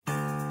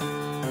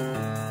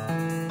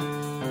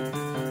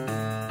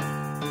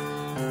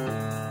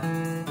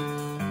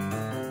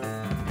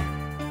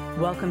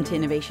Welcome to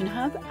Innovation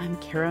Hub. I'm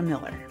Kara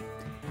Miller.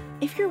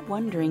 If you're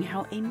wondering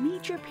how a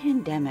major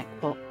pandemic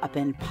will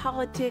upend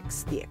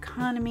politics, the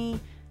economy,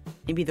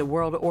 maybe the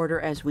world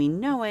order as we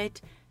know it,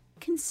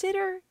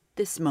 consider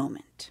this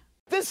moment.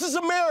 This is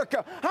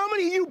America. How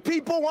many of you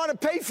people want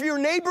to pay for your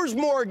neighbor's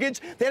mortgage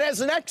that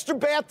has an extra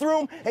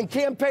bathroom and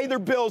can't pay their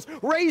bills?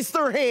 Raise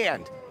their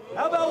hand.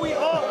 How about we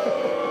all?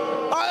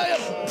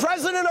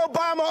 President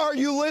Obama, are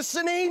you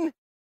listening?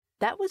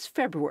 That was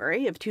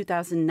February of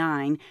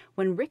 2009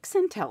 when Rick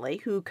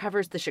Santelli, who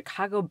covers the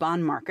Chicago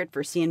bond market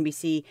for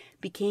CNBC,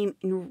 became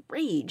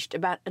enraged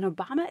about an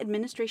Obama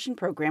administration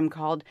program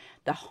called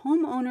the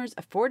Homeowners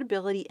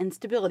Affordability and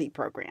Stability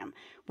Program,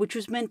 which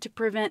was meant to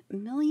prevent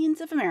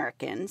millions of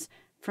Americans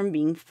from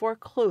being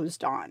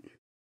foreclosed on.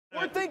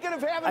 We're thinking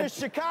of having a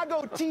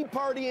Chicago Tea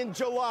Party in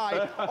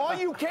July. All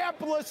you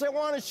capitalists that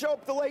want to show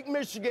up to Lake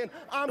Michigan,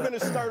 I'm going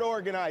to start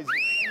organizing.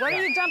 What are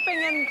you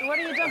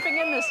dumping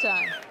in this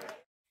time?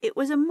 It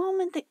was a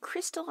moment that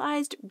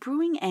crystallized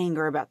brewing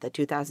anger about the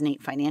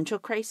 2008 financial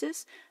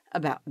crisis,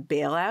 about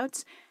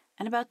bailouts,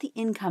 and about the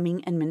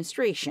incoming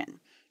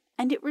administration.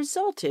 And it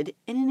resulted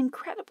in an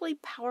incredibly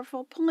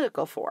powerful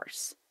political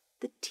force,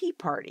 the Tea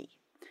Party.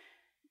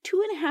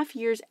 2.5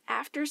 years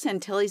after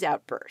Santelli's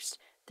outburst,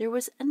 there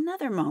was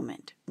another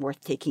moment worth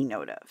taking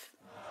note of.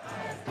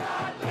 It's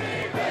not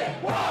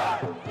leaving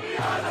war. We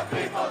are the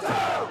people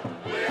too.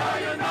 We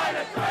are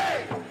united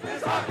free.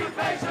 This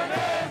occupation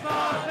is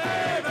not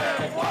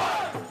leaving war.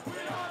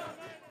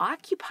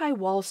 Occupy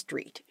Wall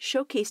Street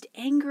showcased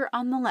anger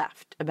on the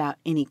left about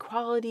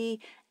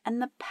inequality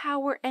and the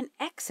power and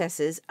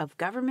excesses of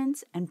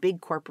governments and big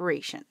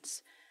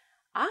corporations.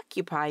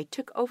 Occupy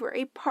took over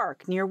a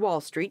park near Wall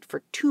Street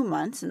for 2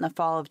 months in the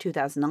fall of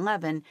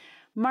 2011,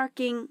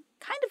 marking,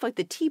 kind of like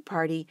the Tea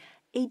Party,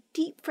 a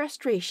deep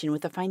frustration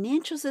with a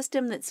financial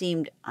system that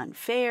seemed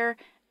unfair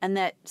and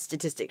that,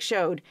 statistics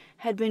showed,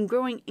 had been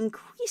growing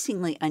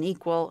increasingly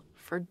unequal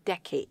for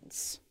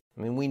decades.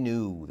 I mean, we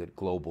knew that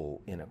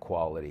global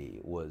inequality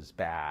was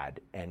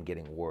bad and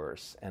getting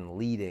worse and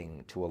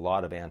leading to a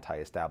lot of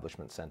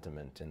anti-establishment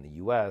sentiment in the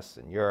U.S.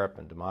 and Europe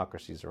and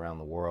democracies around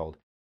the world.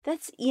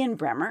 That's Ian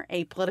Bremmer,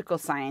 a political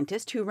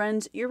scientist who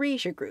runs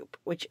Eurasia Group,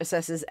 which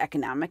assesses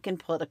economic and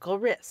political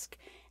risk.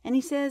 And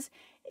he says,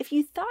 if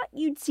you thought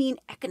you'd seen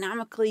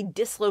economically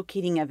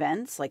dislocating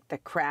events like the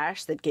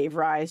crash that gave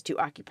rise to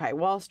Occupy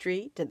Wall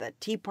Street, to the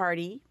Tea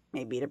Party,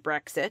 maybe to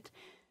Brexit,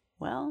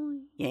 well,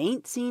 you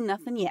ain't seen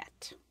nothing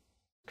yet.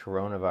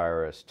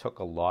 Coronavirus took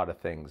a lot of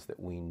things that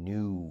we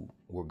knew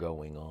were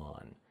going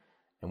on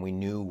and we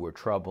knew were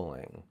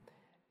troubling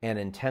and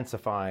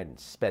intensified and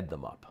sped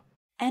them up.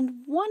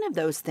 And one of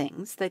those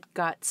things that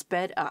got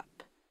sped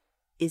up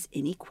is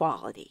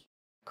inequality.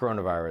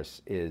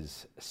 Coronavirus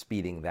is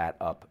speeding that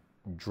up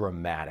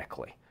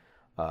dramatically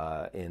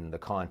in the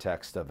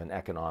context of an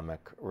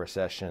economic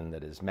recession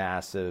that is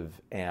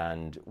massive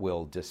and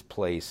will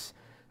displace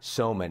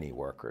so many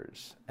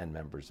workers and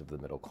members of the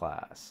middle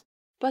class.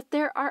 But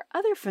there are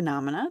other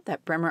phenomena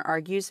that Bremmer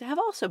argues have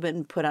also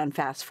been put on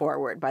fast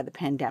forward by the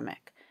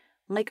pandemic,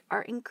 like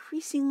our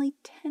increasingly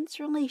tense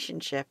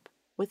relationship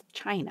with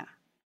China.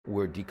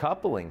 We're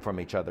decoupling from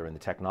each other in the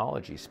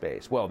technology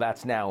space. Well,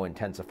 that's now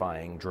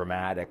intensifying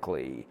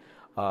dramatically,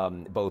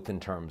 both in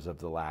terms of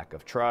the lack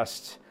of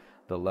trust,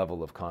 the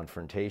level of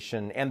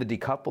confrontation, and the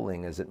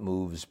decoupling as it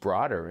moves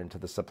broader into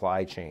the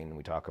supply chain.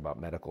 We talk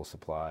about medical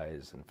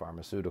supplies and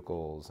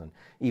pharmaceuticals and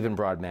even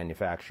broad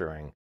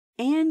manufacturing.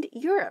 And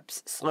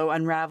Europe's slow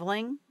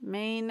unraveling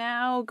may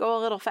now go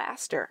a little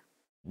faster.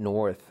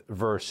 North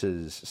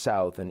versus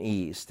south and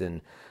east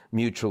and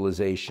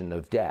mutualization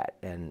of debt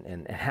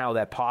and how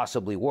that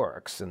possibly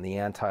works and the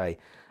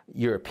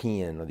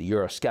anti-European or the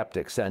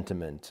Eurosceptic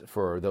sentiment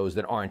for those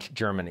that aren't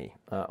Germany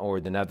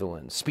or the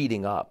Netherlands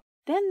speeding up.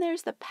 Then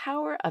there's the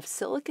power of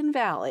Silicon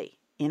Valley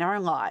in our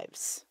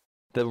lives.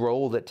 The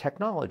role that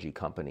technology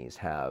companies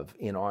have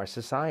in our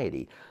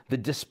society, the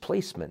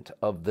displacement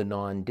of the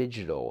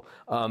non-digital,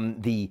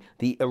 the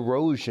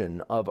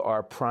erosion of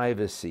our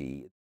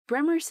privacy.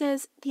 Bremmer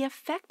says the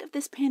effect of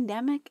this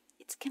pandemic,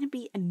 it's going to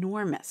be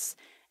enormous,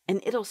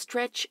 and it'll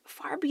stretch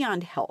far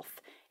beyond health.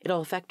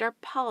 It'll affect our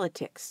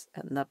politics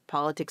and the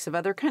politics of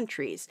other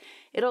countries.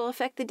 It'll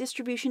affect the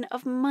distribution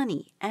of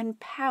money and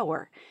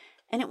power.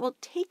 And it will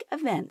take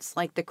events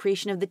like the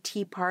creation of the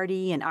Tea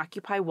Party and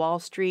Occupy Wall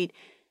Street,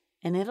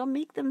 and it'll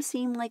make them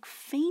seem like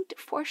faint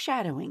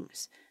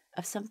foreshadowings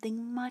of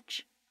something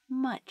much,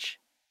 much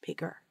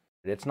bigger.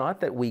 It's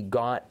not that we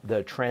got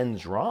the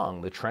trends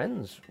wrong. The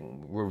trends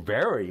were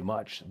very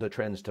much the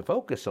trends to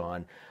focus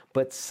on,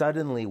 but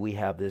suddenly we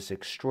have this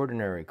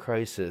extraordinary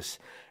crisis,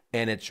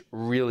 and it's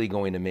really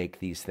going to make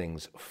these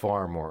things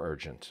far more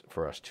urgent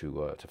for us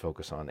to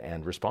focus on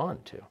and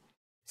respond to.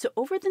 So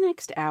over the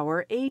next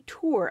hour, a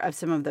tour of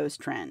some of those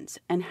trends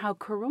and how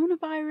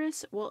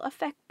coronavirus will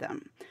affect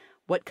them.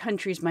 What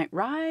countries might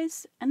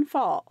rise and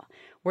fall,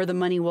 where the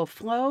money will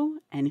flow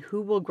and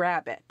who will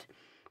grab it,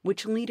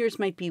 which leaders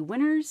might be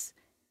winners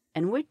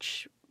and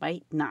which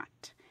might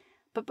not.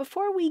 But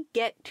before we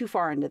get too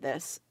far into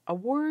this, a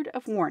word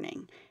of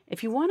warning.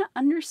 If you want to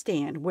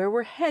understand where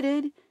we're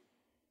headed,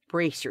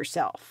 brace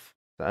yourself.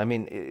 I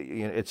mean,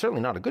 it's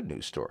certainly not a good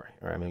news story.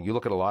 Right? I mean, you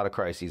look at a lot of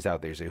crises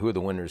out there, you say, who are the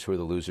winners, who are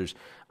the losers?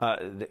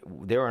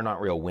 There are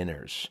not real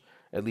winners,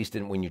 at least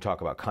when you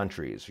talk about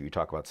countries or you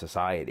talk about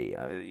society.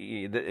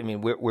 I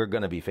mean, we're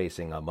going to be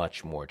facing a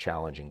much more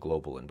challenging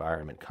global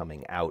environment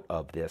coming out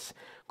of this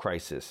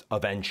crisis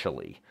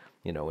eventually,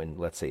 in,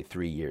 let's say,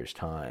 3 years'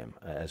 time,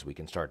 as we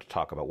can start to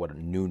talk about what a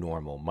new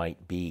normal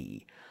might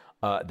be.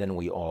 Than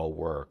we all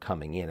were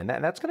coming in. And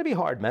that's going to be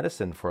hard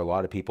medicine for a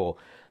lot of people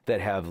that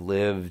have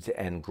lived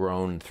and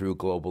grown through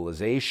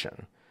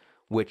globalization,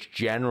 which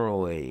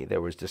generally,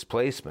 there was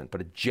displacement, but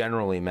it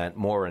generally meant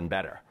more and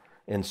better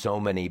in so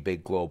many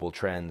big global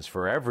trends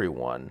for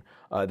everyone.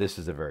 This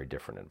is a very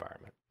different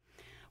environment.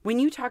 When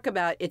you talk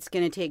about it's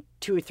going to take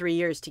 2 or 3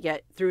 years to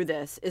get through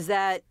this, is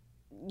that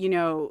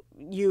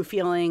you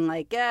feeling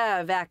like,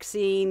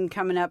 vaccine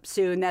coming up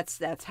soon,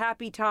 that's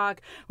happy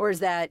talk? Or is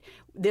that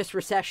this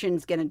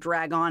recession's going to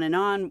drag on and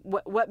on?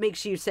 What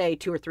makes you say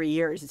 2 or 3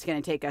 years it's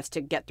going to take us to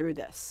get through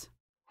this?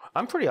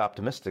 I'm pretty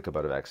optimistic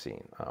about a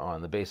vaccine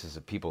on the basis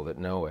of people that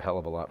know a hell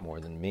of a lot more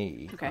than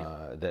me, okay.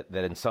 that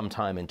in some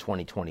time in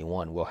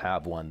 2021 we'll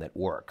have one that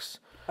works.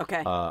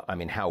 Okay. I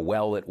mean, how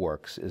well it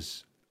works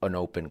is an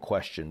open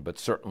question, but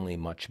certainly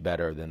much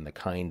better than the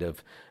kind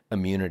of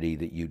immunity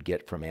that you'd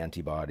get from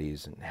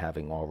antibodies and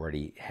having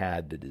already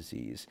had the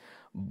disease.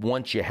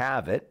 Once you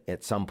have it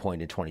at some point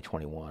in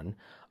 2021,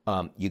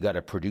 you got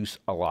to produce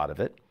a lot of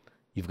it.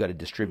 You've got to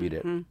distribute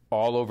it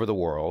all over the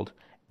world,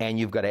 and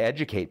you've got to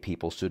educate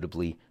people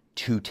suitably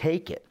to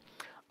take it.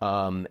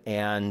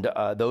 And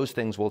those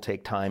things will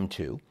take time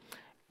too.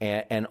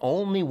 And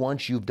only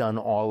once you've done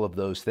all of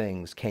those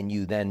things can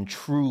you then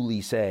truly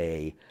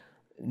say,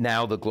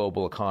 now the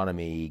global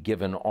economy,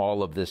 given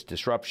all of this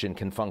disruption,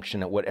 can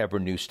function at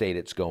whatever new state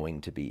it's going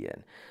to be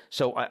in.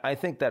 So I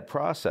think that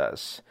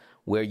process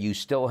where you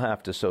still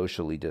have to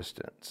socially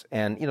distance,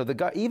 and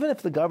even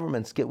if the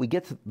governments we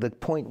get to the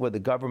point where the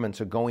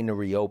governments are going to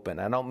reopen.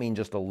 I don't mean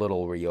just a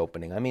little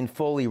reopening. I mean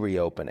fully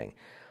reopening.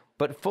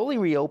 But fully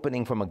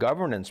reopening from a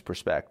governance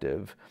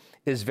perspective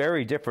is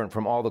very different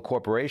from all the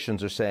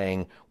corporations are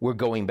saying we're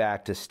going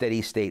back to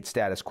steady state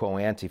status quo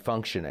ante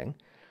functioning.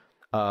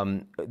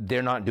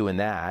 They're not doing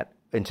that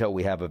until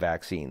we have a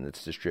vaccine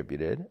that's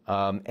distributed.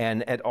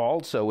 And it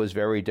also is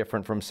very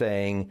different from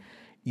saying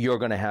you're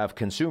going to have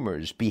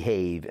consumers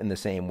behave in the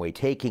same way,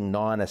 taking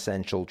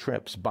non-essential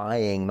trips,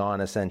 buying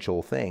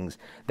non-essential things.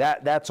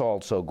 That's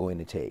also going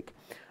to take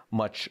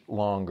much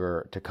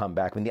longer to come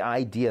back. I mean, the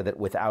idea that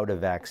without a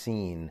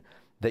vaccine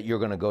that you're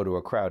going to go to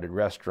a crowded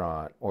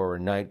restaurant or a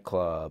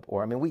nightclub,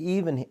 or, I mean,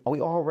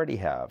 we already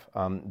have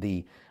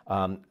the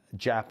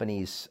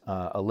Japanese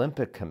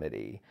Olympic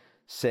Committee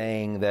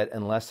saying that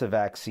unless a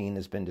vaccine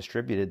has been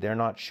distributed, they're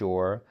not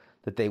sure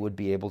that they would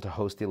be able to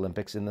host the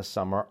Olympics in the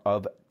summer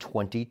of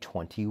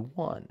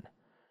 2021,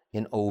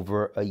 in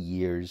over a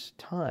year's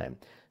time.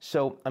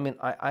 So, I mean,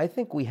 I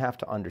think we have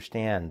to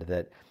understand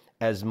that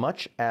as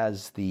much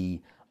as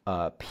the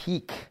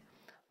peak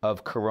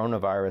of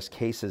coronavirus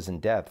cases and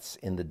deaths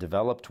in the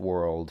developed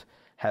world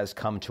has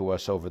come to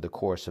us over the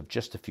course of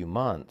just a few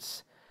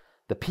months,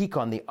 the peak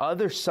on the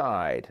other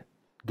side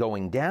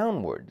going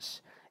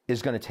downwards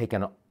is going to take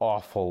an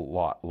awful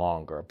lot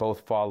longer,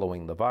 both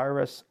following the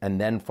virus and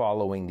then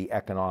following the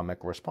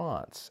economic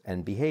response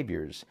and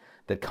behaviors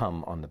that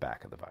come on the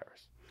back of the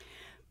virus.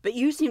 But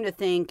you seem to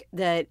think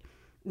that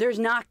there's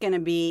not going to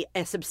be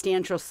a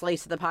substantial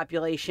slice of the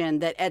population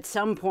that at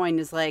some point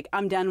is like,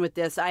 I'm done with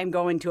this, I'm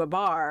going to a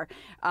bar,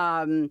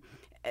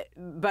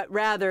 but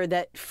rather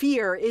that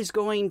fear is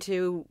going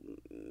to,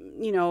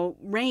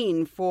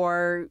 reign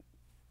for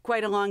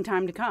quite a long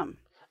time to come.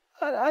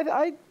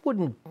 I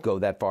wouldn't go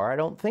that far. I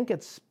don't think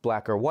it's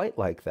black or white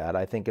like that.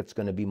 I think it's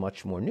going to be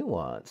much more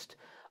nuanced.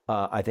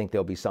 I think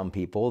there'll be some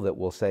people that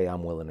will say,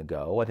 I'm willing to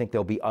go. I think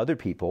there'll be other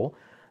people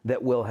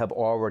that will have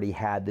already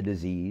had the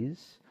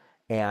disease.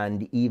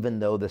 And even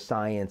though the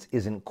science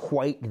isn't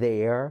quite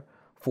there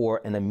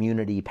for an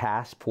immunity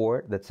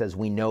passport that says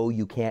we know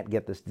you can't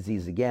get this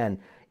disease again,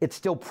 it's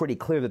still pretty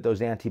clear that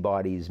those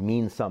antibodies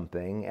mean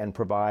something and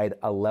provide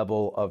a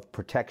level of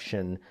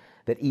protection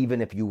that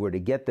even if you were to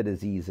get the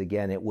disease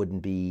again, it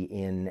wouldn't be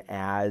in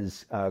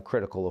as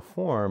critical a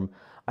form.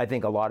 I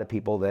think a lot of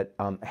people that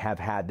have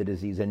had the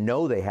disease and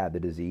know they had the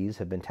disease,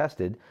 have been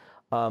tested,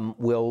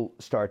 will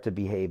start to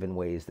behave in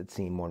ways that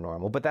seem more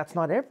normal. But that's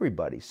not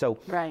everybody. So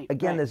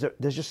again,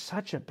 there's just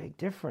such a big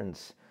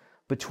difference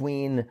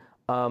between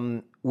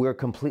we're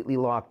completely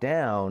locked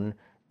down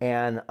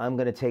and I'm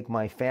going to take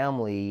my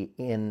family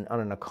on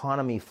an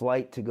economy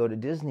flight to go to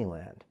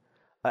Disneyland.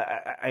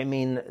 I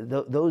mean,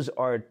 those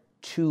are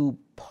two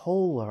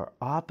polar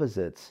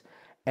opposites,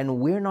 and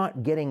we're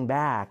not getting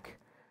back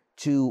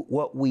to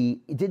what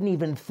we didn't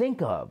even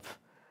think of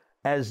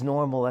as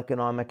normal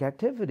economic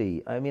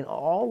activity. I mean,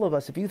 all of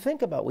us, if you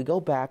think about it, we go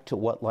back to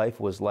what life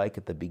was like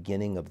at the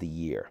beginning of the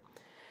year,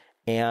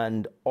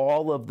 and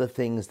all of the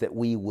things that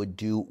we would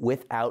do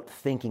without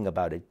thinking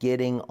about it,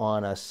 getting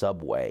on a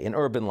subway, in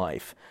urban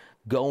life,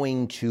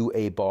 going to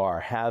a bar,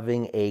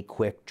 having a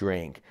quick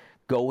drink,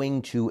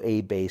 going to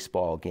a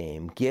baseball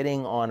game,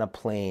 getting on a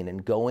plane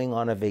and going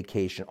on a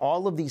vacation,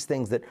 all of these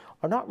things that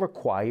are not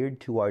required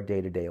to our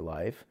day-to-day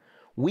life,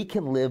 we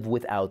can live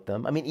without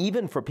them. I mean,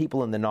 even for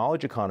people in the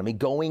knowledge economy,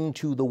 going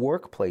to the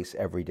workplace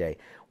every day,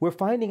 we're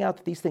finding out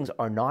that these things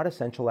are not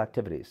essential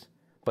activities,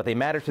 but they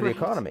matter to the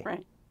economy.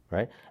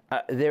 Right?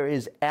 There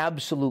is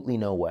absolutely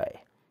no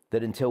way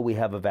that until we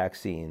have a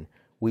vaccine,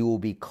 we will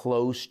be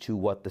close to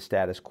what the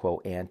status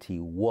quo ante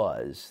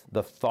was,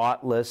 the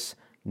thoughtless,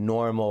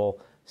 normal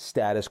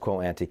status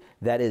quo ante.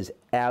 That is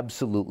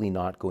absolutely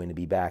not going to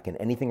be back in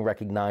anything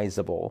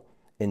recognizable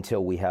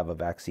until we have a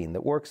vaccine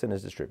that works and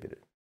is distributed.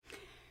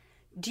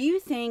 Do you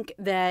think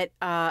that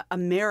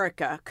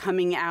America,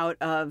 coming out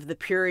of the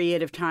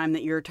period of time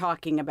that you're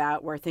talking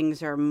about, where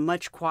things are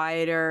much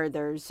quieter,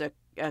 there's a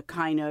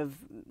kind of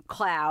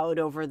cloud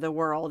over the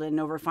world and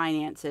over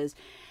finances,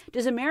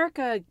 does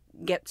America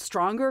get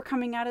stronger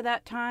coming out of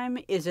that time?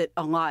 Is it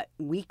a lot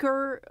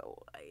weaker?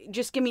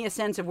 Just give me a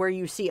sense of where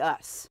you see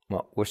us.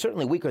 Well, we're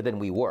certainly weaker than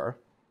we were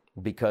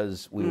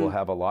because we will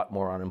have a lot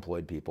more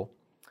unemployed people.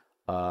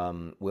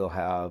 We'll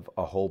have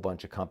a whole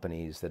bunch of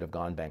companies that have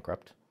gone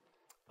bankrupt,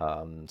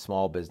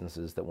 small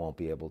businesses that won't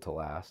be able to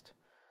last.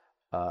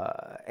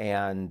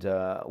 And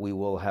we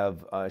will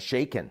have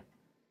shaken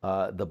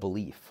the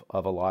belief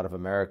of a lot of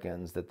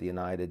Americans that the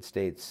United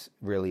States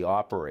really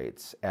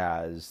operates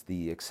as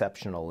the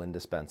exceptional,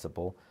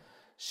 indispensable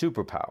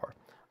superpower.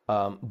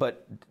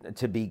 But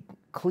to be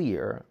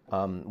clear,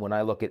 when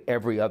I look at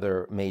every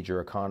other major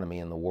economy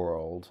in the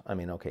world, I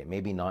mean, okay,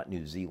 maybe not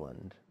New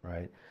Zealand,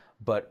 right?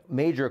 But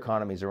major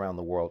economies around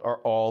the world are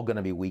all going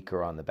to be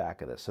weaker on the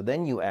back of this. So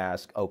then you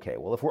ask, okay,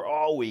 well, if we're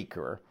all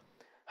weaker,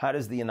 how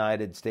does the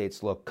United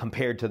States look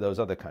compared to those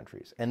other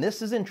countries? And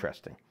this is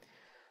interesting.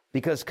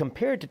 Because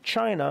compared to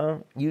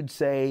China, you'd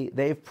say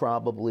they've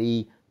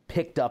probably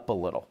picked up a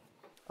little.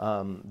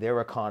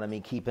 Their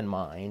economy, keep in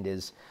mind,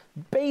 is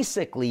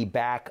basically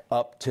back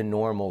up to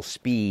normal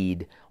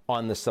speed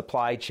on the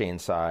supply chain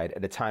side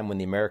at a time when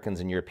the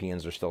Americans and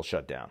Europeans are still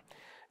shut down.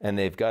 And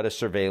they've got a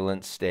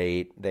surveillance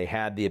state. They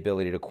had the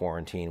ability to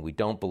quarantine. We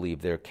don't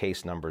believe their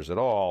case numbers at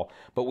all,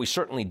 but we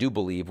certainly do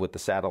believe with the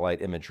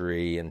satellite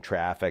imagery and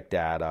traffic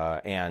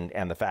data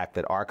and the fact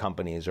that our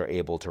companies are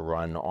able to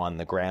run on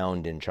the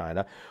ground in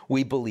China,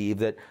 we believe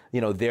that,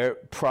 you know, they're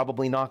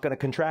probably not going to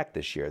contract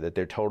this year, that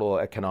their total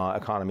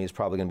economy is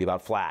probably going to be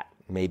about flat.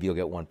 Maybe you'll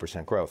get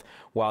 1% growth,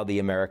 while the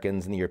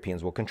Americans and the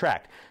Europeans will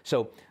contract.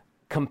 So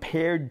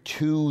compared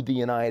to the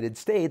United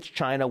States,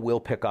 China will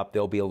pick up,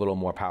 they'll be a little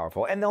more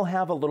powerful, and they'll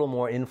have a little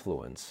more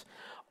influence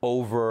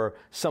over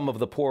some of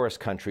the poorest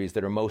countries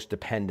that are most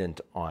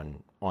dependent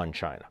on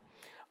China,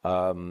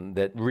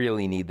 that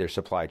really need their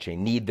supply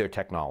chain, need their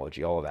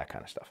technology, all of that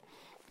kind of stuff.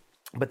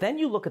 But then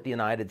you look at the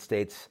United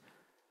States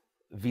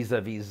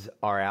vis-a-vis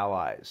our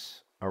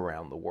allies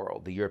around the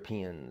world, the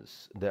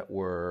Europeans that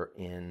were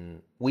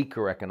in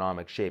weaker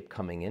economic shape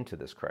coming into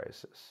this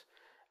crisis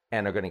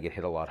and are going to get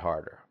hit a lot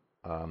harder.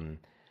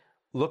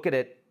 Look at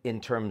it in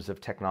terms of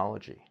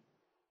technology.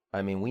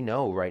 I mean, we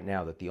know right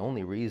now that the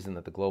only reason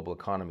that the global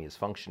economy is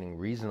functioning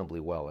reasonably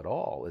well at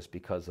all is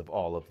because of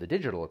all of the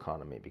digital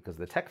economy, because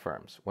of the tech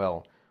firms.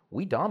 Well,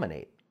 we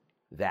dominate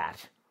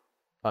that.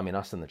 I mean,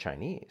 us and the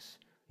Chinese.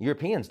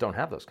 Europeans don't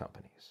have those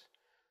companies.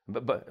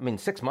 But I mean,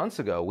 6 months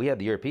ago, we had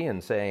the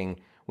Europeans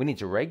saying, we need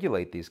to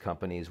regulate these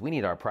companies. We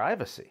need our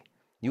privacy.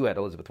 You had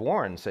Elizabeth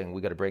Warren saying,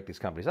 we got to break these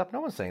companies up.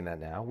 No one's saying that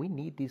now. We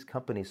need these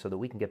companies so that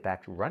we can get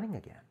back to running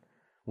again.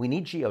 We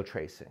need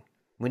geo-tracing.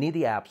 We need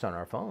the apps on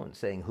our phones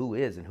saying who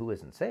is and who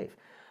isn't safe.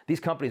 These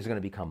companies are going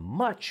to become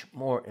much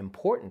more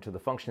important to the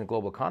functioning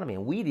global economy,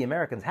 and we, the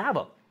Americans, have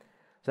them.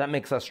 So that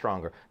makes us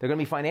stronger. There are going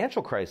to be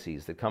financial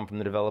crises that come from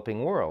the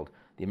developing world.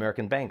 The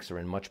American banks are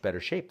in much better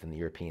shape than the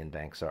European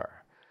banks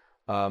are.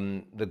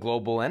 The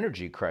global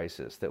energy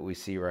crisis that we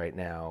see right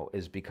now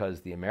is because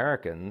the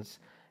Americans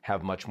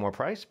have much more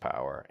price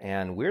power,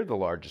 and we're the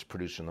largest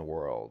producer in the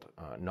world,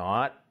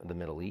 not the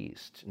Middle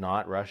East,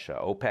 not Russia.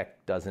 OPEC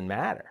doesn't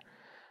matter.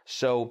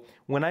 So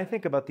when I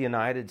think about the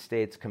United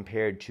States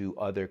compared to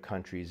other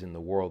countries in the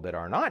world that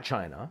are not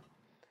China,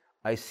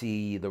 I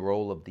see the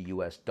role of the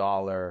US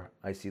dollar,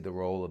 I see the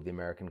role of the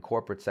American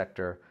corporate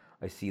sector,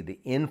 I see the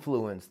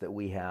influence that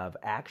we have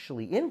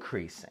actually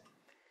increasing.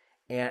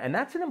 And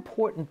that's an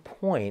important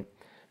point,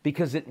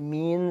 because it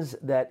means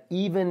that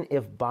even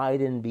if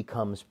Biden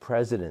becomes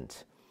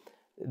president,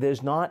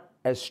 there's not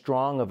as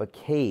strong of a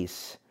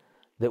case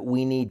that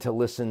we need to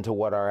listen to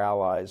what our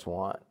allies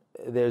want.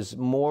 There's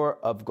more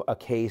of a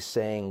case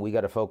saying we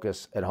got to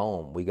focus at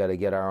home. We got to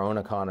get our own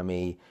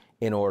economy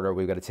in order.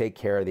 We've got to take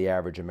care of the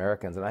average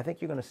Americans. And I think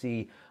you're going to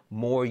see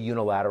more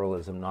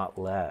unilateralism, not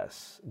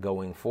less,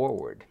 going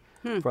forward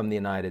from the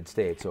United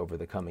States over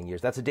the coming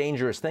years. That's a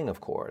dangerous thing, of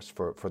course,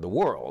 for the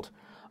world,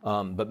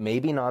 but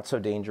maybe not so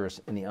dangerous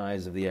in the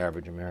eyes of the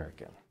average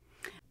American.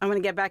 I want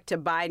to get back to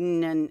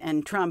Biden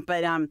and Trump,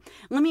 but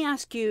let me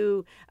ask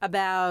you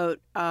about,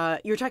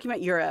 you were talking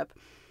about Europe.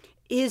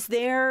 Is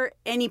there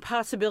any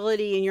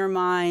possibility in your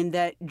mind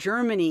that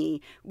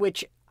Germany,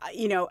 which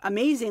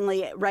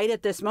amazingly, right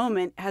at this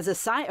moment, has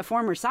a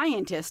former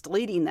scientist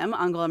leading them,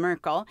 Angela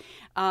Merkel,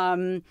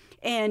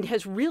 and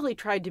has really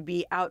tried to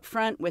be out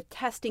front with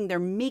testing. They're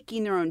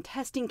making their own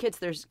testing kits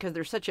because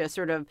they're such a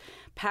sort of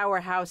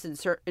powerhouse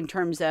in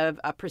terms of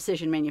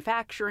precision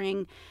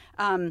manufacturing.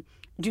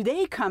 Do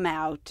they come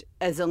out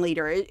as a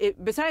leader?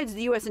 Besides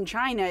the U.S. and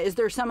China, is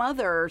there some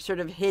other sort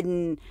of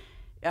hidden,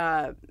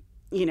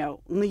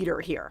 leader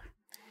here?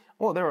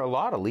 Well, there are a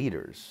lot of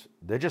leaders.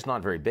 They're just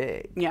not very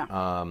big. Yeah.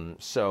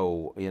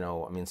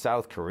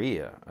 South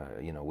Korea,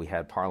 we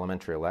had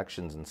parliamentary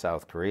elections in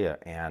South Korea,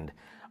 and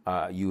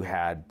you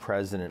had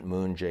President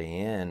Moon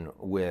Jae-in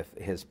with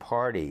his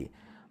party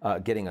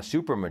getting a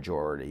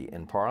supermajority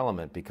in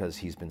parliament because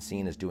he's been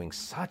seen as doing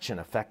such an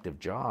effective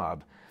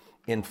job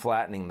in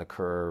flattening the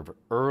curve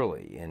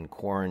early, in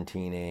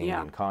quarantining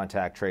and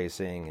contact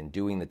tracing and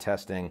doing the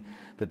testing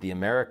that the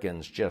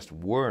Americans just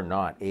were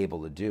not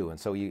able to do. And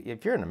so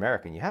if you're an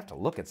American, you have to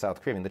look at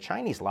South Korea. I mean, the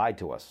Chinese lied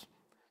to us.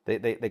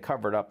 They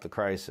covered up the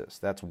crisis.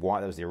 That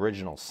was the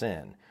original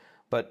sin.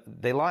 But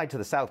they lied to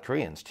the South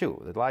Koreans,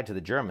 too. They lied to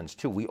the Germans,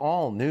 too. We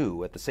all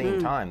knew at the same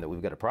time that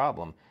we've got a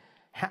problem.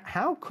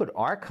 How could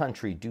our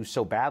country do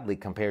so badly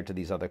compared to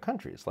these other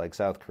countries like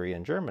South Korea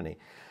and Germany?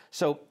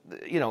 So,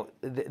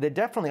 there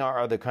definitely are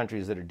other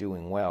countries that are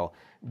doing well.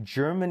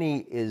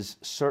 Germany is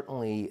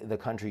certainly the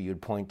country you'd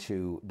point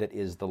to that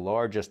is the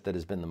largest, that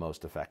has been the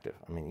most effective.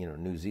 I mean,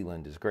 New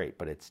Zealand is great,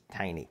 but it's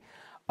tiny.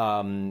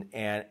 On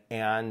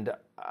the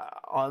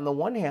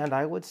one hand,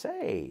 I would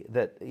say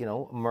that,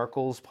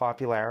 Merkel's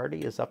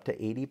popularity is up to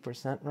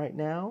 80% right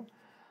now.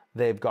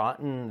 They've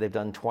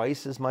done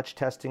twice as much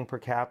testing per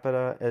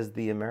capita as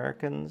the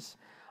Americans.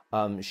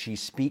 She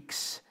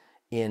speaks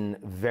in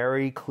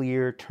very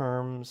clear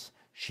terms.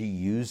 She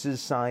uses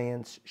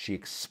science. She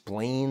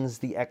explains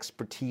the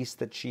expertise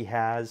that she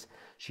has.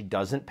 She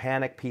doesn't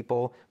panic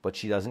people, but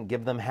she doesn't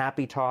give them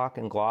happy talk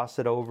and gloss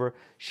it over.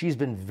 She's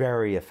been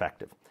very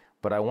effective.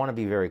 But I want to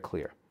be very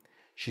clear.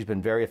 She's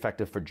been very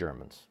effective for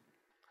Germans.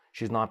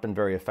 She's not been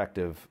very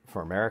effective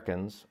for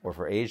Americans or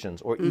for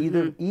Asians or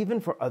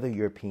even for other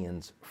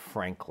Europeans,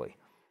 frankly.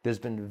 There's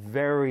been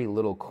very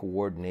little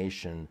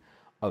coordination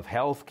of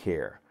health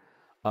care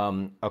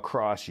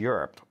across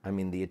Europe. I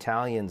mean, the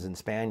Italians and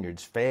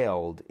Spaniards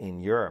failed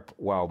in Europe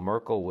while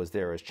Merkel was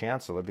there as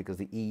chancellor because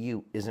the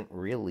EU isn't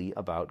really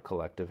about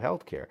collective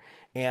health care.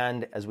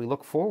 And as we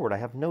look forward, I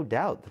have no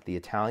doubt that the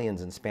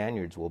Italians and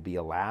Spaniards will be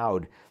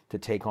allowed to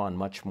take on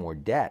much more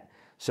debt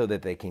so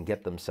that they can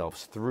get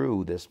themselves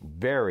through this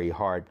very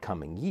hard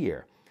coming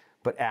year.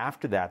 But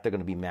after that, they're going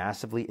to be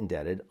massively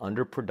indebted,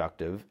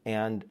 underproductive,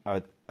 and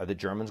are the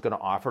Germans going to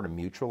offer to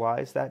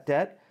mutualize that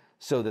debt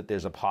so that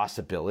there's a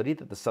possibility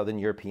that the Southern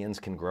Europeans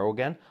can grow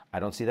again? I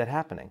don't see that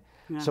happening.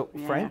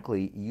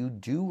 Frankly, you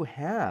do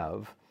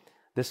have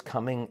this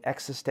coming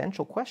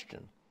existential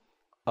question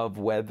of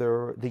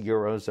whether the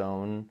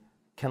Eurozone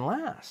can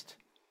last.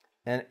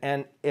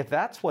 And if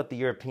that's what the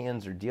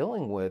Europeans are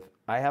dealing with,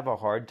 I have a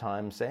hard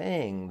time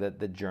saying that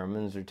the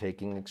Germans are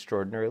taking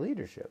extraordinary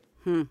leadership.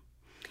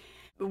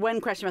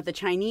 One question about the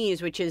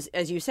Chinese, which is,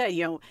 as you said,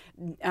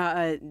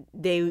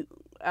 they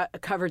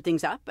covered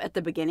things up at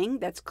the beginning.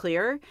 That's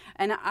clear.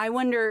 And I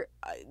wonder,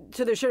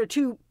 so there's sort of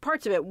two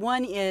parts of it.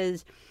 One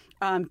is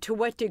to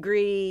what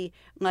degree,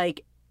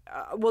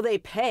 will they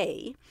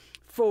pay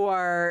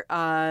for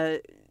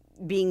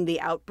being the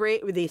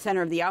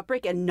center of the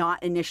outbreak and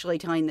not initially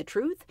telling the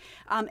truth?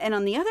 And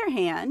on the other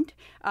hand,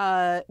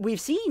 we've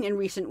seen in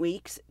recent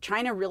weeks,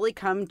 China really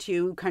come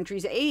to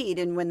countries' aid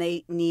and when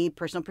they need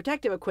personal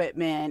protective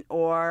equipment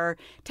or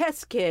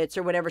test kits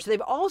or whatever. So they've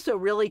also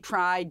really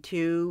tried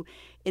to,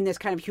 in this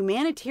kind of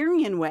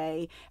humanitarian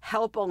way,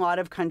 help a lot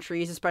of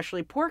countries,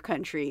 especially poor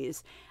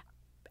countries.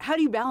 How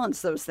do you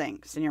balance those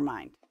things in your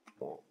mind?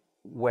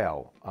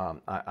 Well,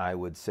 I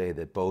would say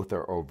that both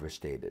are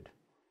overstated.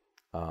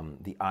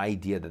 The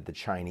idea that the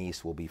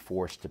Chinese will be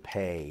forced to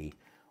pay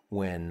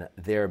when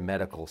their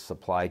medical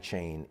supply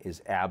chain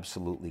is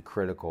absolutely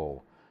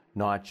critical,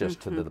 not just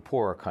to the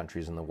poorer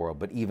countries in the world,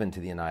 but even to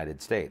the United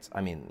States.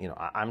 I mean,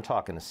 I'm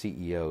talking to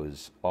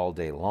CEOs all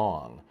day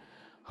long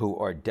who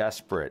are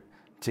desperate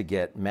to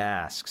get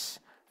masks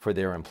for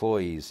their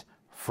employees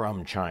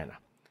from China.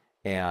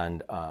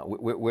 And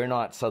we're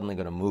not suddenly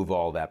going to move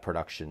all that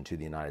production to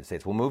the United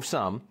States. We'll move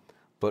some,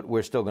 but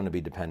we're still going to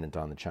be dependent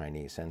on the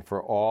Chinese. And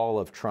for all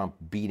of Trump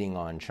beating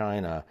on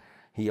China,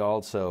 he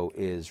also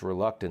is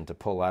reluctant to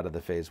pull out of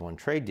the Phase 1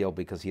 trade deal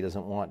because he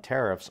doesn't want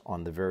tariffs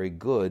on the very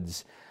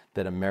goods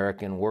that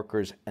American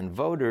workers and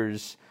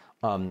voters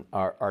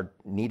are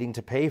needing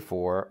to pay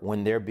for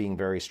when they're being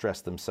very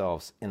stressed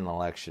themselves in an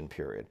election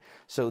period.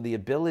 So the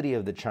ability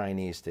of the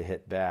Chinese to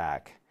hit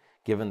back,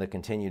 given the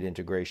continued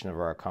integration of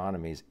our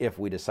economies, if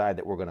we decide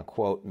that we're going to,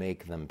 quote,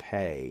 make them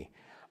pay,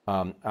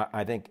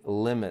 I think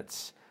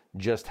limits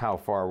just how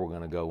far we're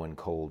going to go in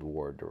Cold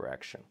War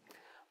direction.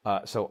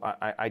 So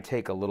I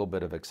take a little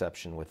bit of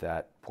exception with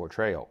that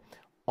portrayal.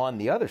 On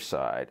the other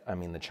side, I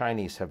mean, the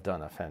Chinese have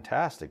done a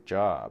fantastic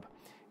job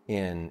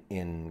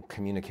in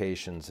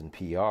communications and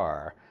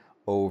PR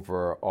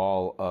over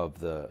all of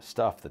the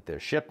stuff that they're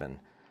shipping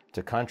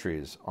to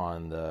countries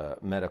on the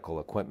medical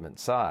equipment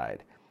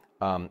side.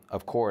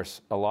 Of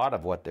course, a lot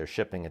of what they're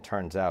shipping, it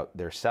turns out,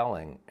 they're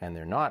selling and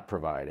they're not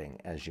providing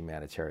as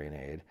humanitarian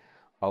aid.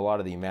 A lot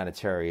of the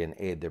humanitarian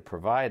aid they're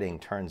providing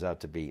turns out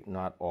to be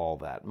not all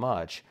that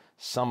much.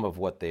 Some of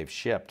what they've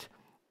shipped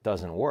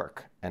doesn't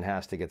work and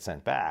has to get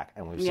sent back.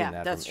 And we've seen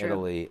that from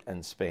Italy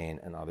and Spain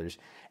and others.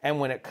 And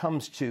when it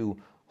comes to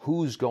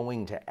who's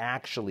going to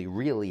actually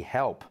really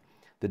help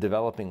the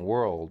developing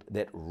world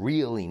that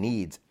really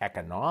needs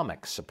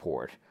economic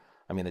support,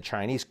 I mean, the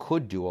Chinese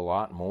could do a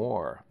lot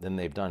more than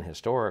they've done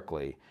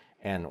historically.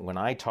 And when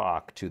I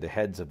talk to the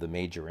heads of the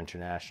major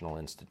international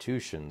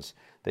institutions,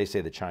 they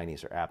say the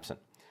Chinese are absent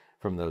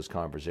from those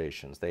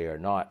conversations. They are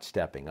not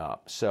stepping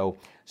up. So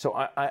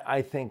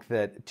I think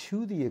that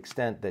to the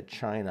extent that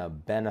China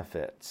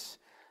benefits,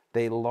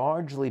 they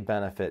largely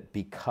benefit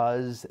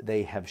because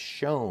they have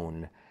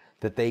shown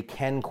that they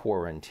can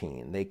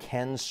quarantine, they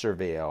can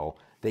surveil,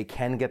 they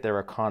can get their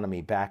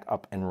economy back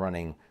up and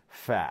running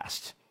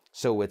fast.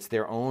 So it's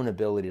their own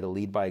ability to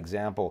lead by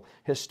example.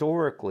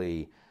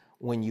 Historically,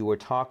 when you were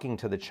talking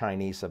to the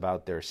Chinese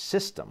about their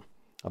system,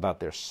 about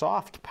their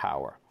soft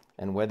power,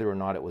 and whether or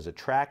not it was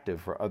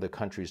attractive for other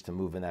countries to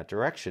move in that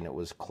direction, it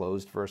was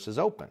closed versus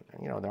open.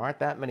 You know, there aren't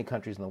that many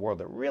countries in the world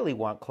that really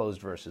want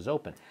closed versus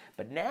open.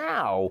 But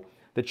now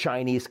the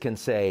Chinese can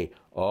say,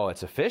 oh,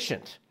 it's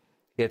efficient,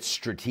 it's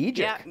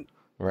strategic,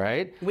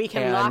 right? We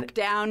can lock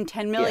down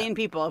 10 million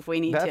people if we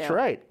need to. That's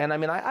right. And I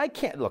mean, I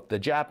can't, look, the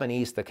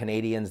Japanese, the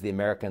Canadians, the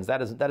Americans,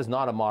 that is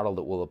not a model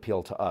that will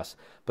appeal to us.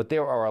 But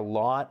there are a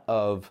lot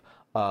of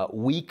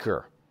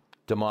weaker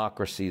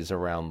democracies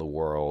around the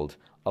world,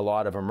 a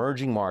lot of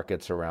emerging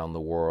markets around the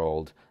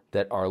world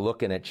that are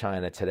looking at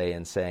China today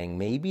and saying,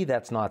 maybe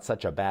that's not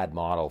such a bad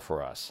model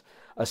for us,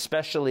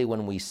 especially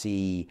when we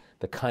see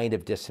the kind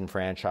of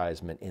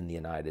disenfranchisement in the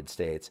United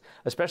States,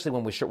 especially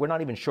when we're not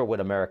even sure what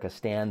America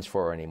stands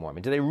for anymore. I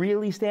mean, do they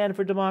really stand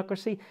for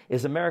democracy?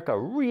 Is America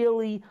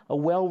really a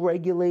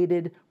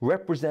well-regulated,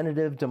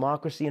 representative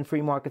democracy and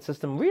free market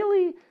system?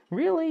 Really?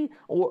 Really?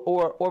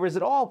 Or is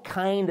it all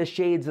kind of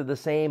shades of the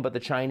same, but the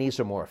Chinese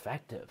are more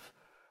effective?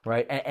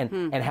 Right,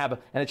 and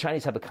the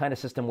Chinese have a kind of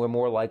system we're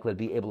more likely to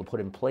be able to put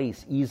in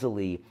place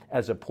easily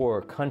as a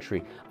poorer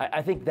country.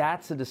 I think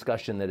that's a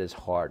discussion that is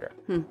harder.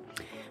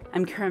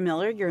 I'm Kara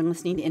Miller. You're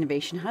listening to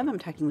Innovation Hub. I'm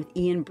talking with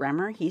Ian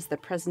Bremmer. He's the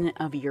president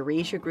of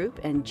Eurasia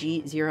Group and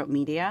G0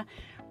 Media.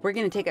 We're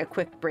going to take a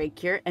quick break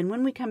here, and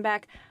when we come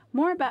back,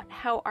 more about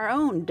how our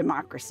own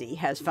democracy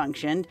has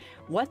functioned,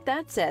 what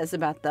that says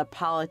about the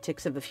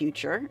politics of the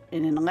future,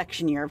 in an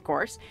election year, of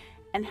course,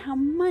 and how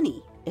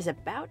money is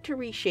about to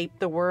reshape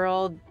the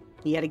world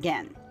yet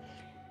again.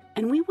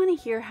 And we want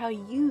to hear how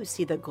you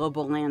see the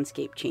global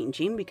landscape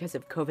changing because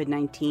of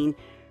COVID-19.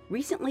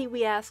 Recently,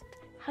 we asked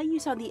how you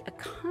saw the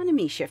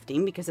economy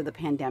shifting because of the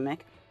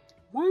pandemic.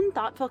 One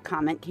thoughtful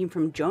comment came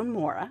from Joan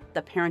Mora,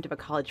 the parent of a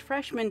college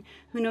freshman,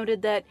 who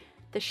noted that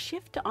the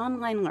shift to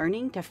online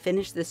learning to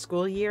finish the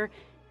school year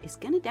is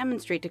going to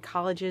demonstrate to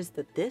colleges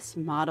that this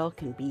model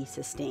can be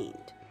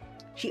sustained.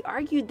 She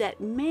argued that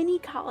many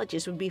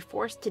colleges would be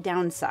forced to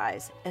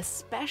downsize,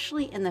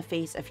 especially in the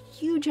face of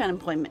huge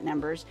unemployment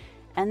numbers,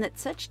 and that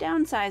such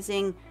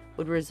downsizing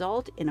would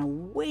result in a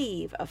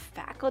wave of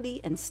faculty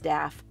and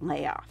staff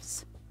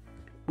layoffs.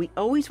 We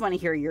always want to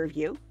hear your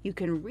view. You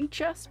can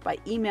reach us by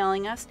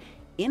emailing us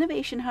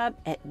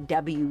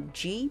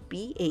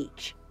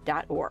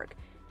innovationhub@wgbh.org.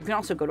 You can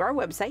also go to our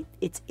website.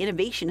 It's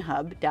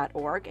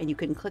innovationhub.org, and you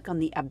can click on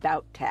the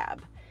About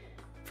tab.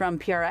 From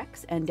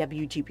PRX and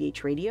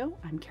WGBH Radio,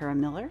 I'm Kara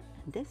Miller,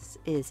 and this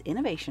is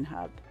Innovation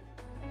Hub.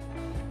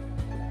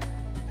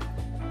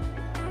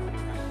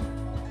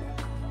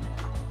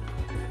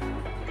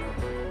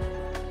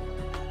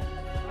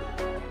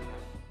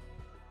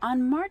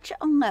 On March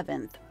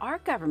 11th, our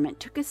government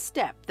took a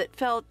step that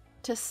felt,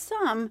 to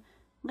some,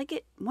 like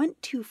it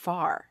went too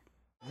far.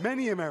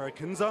 Many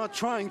Americans are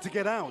trying to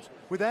get out,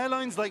 with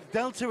airlines like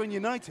Delta and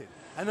United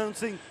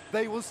announcing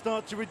they will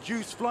start to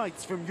reduce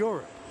flights from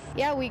Europe.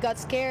 Yeah, we got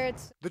scared.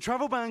 The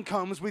travel ban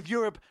comes with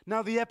Europe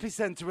now the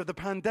epicenter of the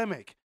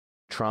pandemic.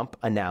 Trump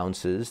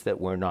announces that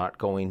we're not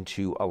going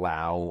to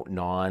allow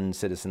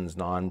non-citizens,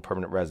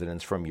 non-permanent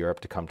residents from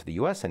Europe to come to the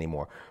U.S.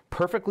 anymore.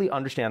 Perfectly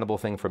understandable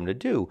thing for him to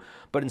do.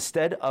 But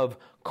instead of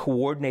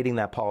coordinating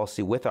that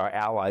policy with our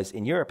allies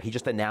in Europe, he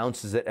just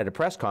announces it at a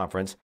press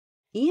conference.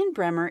 Ian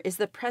Bremmer is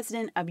the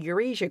president of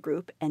Eurasia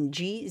Group and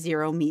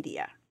G0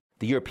 Media.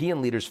 The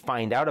European leaders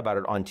find out about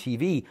it on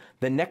TV.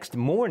 The next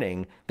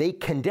morning, they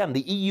condemn, the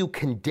EU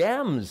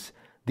condemns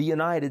the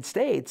United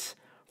States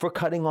for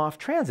cutting off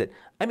transit.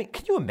 I mean,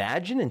 can you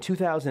imagine in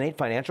 2008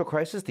 financial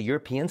crisis, the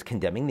Europeans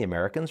condemning the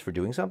Americans for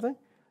doing something?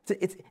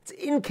 It's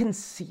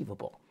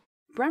inconceivable.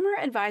 Bremmer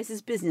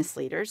advises business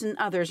leaders and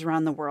others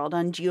around the world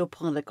on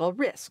geopolitical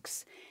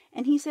risks.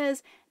 And he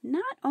says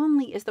not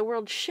only is the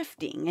world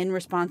shifting in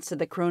response to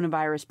the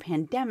coronavirus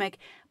pandemic,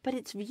 but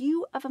its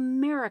view of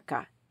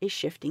America is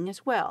shifting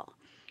as well.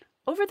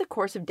 Over the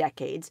course of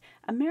decades,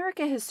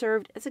 America has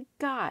served as a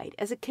guide,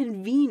 as a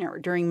convener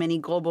during many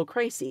global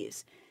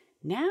crises.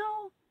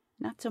 Now,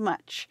 not so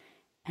much.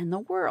 And the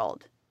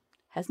world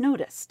has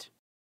noticed.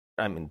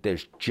 I mean,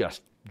 there's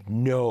just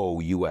no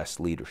U.S.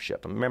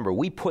 leadership. Remember,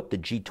 we put the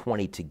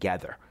G20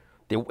 together.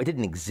 It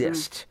didn't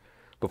exist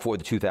before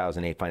the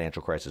 2008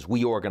 financial crisis.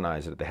 We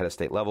organized it at the head of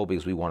state level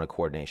because we wanted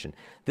coordination.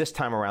 This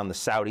time around, the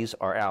Saudis,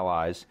 our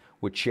allies,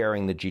 were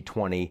chairing the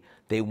G20.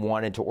 They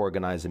wanted to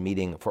organize a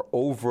meeting for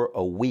over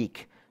a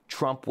week.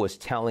 Trump was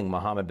telling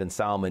Mohammed bin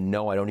Salman,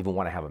 no, I don't even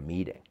want to have a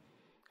meeting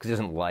because he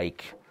doesn't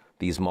like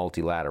these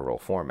multilateral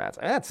formats.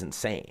 I mean, that's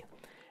insane.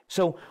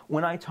 So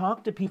when I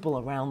talk to people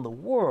around the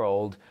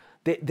world,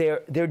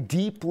 they're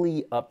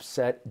deeply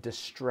upset,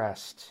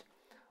 distressed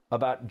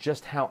about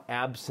just how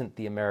absent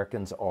the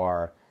Americans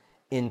are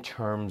in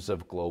terms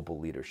of global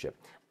leadership.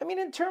 I mean,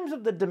 in terms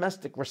of the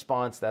domestic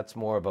response, that's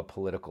more of a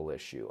political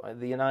issue.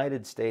 The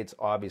United States,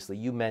 obviously,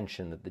 you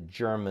mentioned that the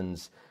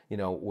Germans,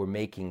 were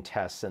making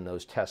tests and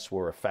those tests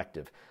were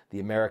effective. The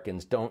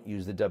Americans don't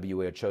use the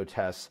WHO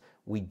tests.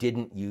 We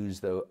didn't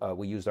use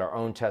we used our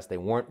own tests. They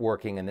weren't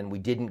working, and then we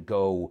didn't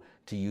go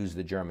to use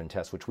the German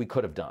tests, which we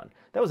could have done.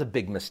 That was a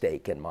big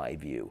mistake, in my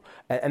view,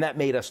 and that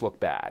made us look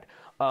bad.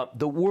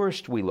 The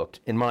worst we looked,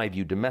 in my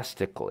view,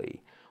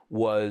 domestically,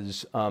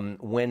 was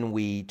when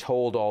we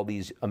told all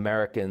these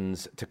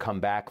Americans to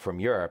come back from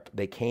Europe.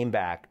 They came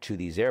back to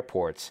these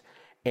airports,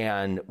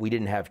 and we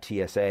didn't have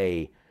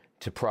TSA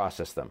to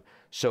process them.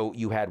 So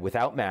you had,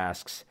 without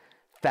masks,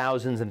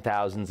 thousands and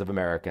thousands of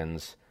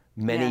Americans,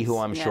 many who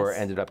I'm sure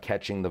ended up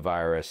catching the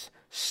virus,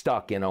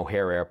 stuck in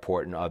O'Hare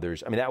Airport and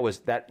others. I mean,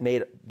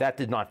 that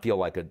did not feel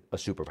like a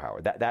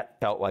superpower. That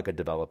felt like a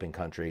developing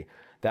country.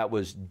 That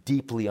was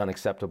deeply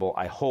unacceptable.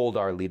 I hold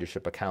our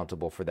leadership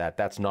accountable for that.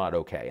 That's not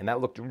okay. And that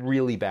looked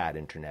really bad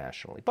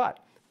internationally. But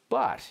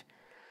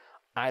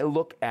I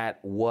look at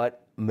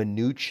what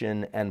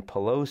Mnuchin and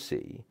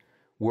Pelosi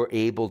were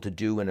able to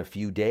do in a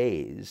few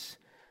days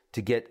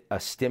to get a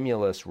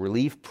stimulus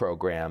relief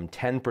program,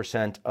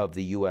 10% of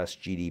the U.S.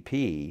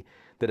 GDP,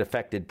 that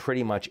affected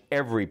pretty much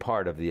every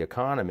part of the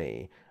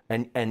economy.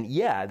 And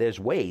yeah, there's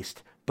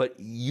waste, but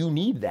you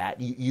need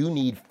that. You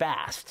need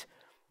fast.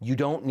 You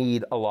don't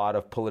need a lot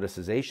of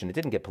politicization. It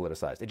didn't get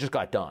politicized. It just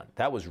got done.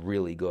 That was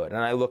really good.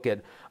 And I look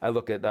at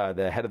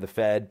the head of the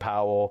Fed,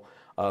 Powell,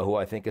 who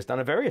I think has done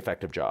a very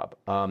effective job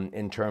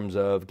in terms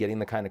of getting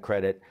the kind of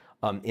credit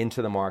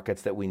into the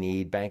markets that we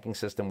need. Banking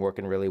system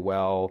working really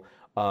well.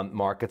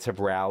 Markets have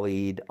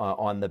rallied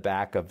on the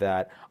back of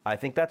that. I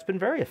think that's been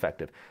very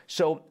effective.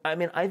 So, I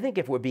mean, I think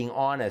if we're being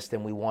honest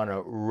and we want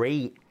to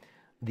rate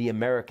the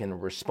American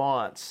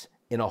response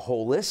in a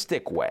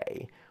holistic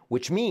way,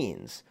 which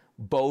means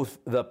both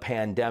the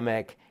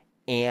pandemic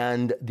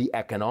and the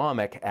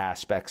economic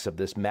aspects of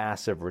this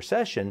massive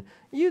recession,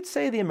 you'd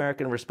say the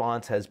American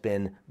response has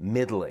been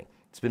middling.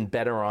 It's been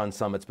better on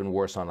some, it's been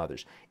worse on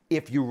others.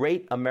 If you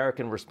rate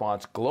American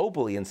response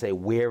globally and say,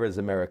 where is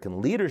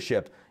American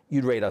leadership,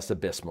 you'd rate us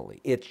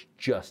abysmally. It's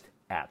just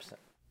absent.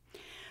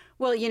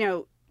 Well,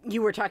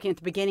 you were talking at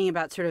the beginning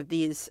about sort of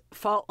these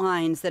fault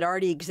lines that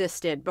already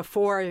existed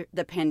before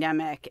the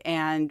pandemic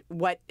and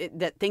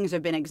that things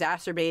have been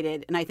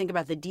exacerbated. And I think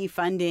about the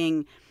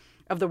defunding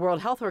of the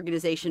World Health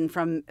Organization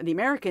from the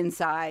American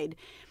side.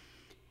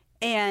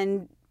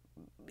 And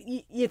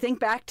you think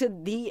back to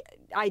the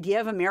idea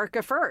of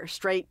America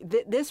first, right?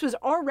 This was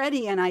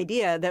already an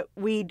idea that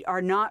we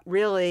are not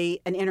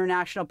really an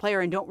international player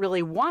and don't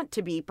really want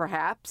to be,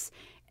 perhaps.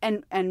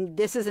 And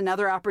this is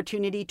another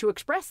opportunity to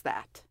express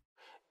that.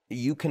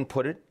 You can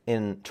put it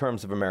in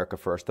terms of America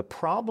first. The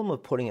problem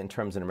of putting it in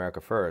terms of America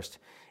first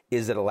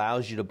is it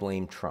allows you to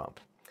blame Trump.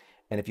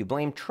 And if you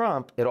blame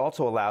Trump, it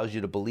also allows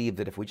you to believe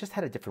that if we just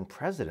had a different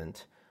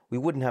president, we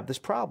wouldn't have this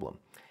problem.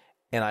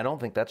 And I don't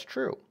think that's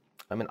true.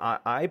 I mean,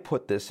 I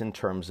put this in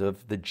terms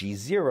of the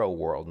G0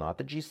 world, not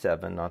the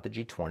G7, not the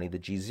G20, the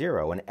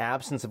G0, an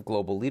absence of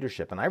global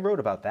leadership. And I wrote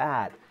about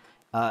that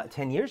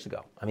 10 years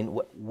ago. I mean,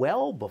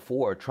 well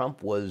before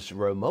Trump was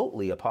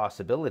remotely a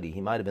possibility.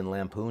 He might have been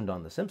lampooned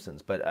on The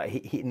Simpsons, but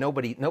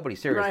nobody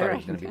serious thought he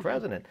was going to be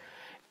president.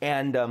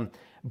 And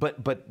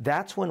but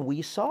that's when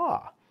we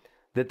saw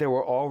that there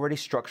were already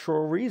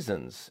structural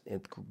reasons: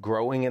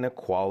 growing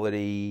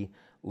inequality,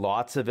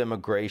 lots of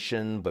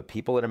immigration, but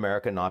people in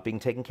America not being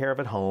taken care of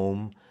at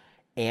home,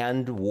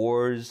 and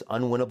wars,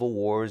 unwinnable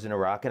wars in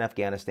Iraq and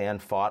Afghanistan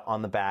fought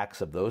on the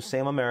backs of those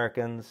same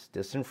Americans,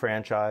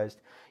 disenfranchised.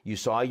 You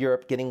saw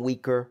Europe getting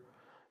weaker.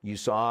 You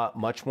saw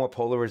much more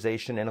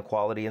polarization,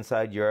 inequality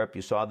inside Europe.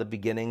 You saw the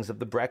beginnings of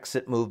the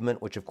Brexit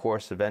movement, which of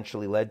course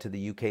eventually led to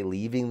the UK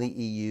leaving the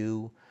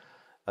EU.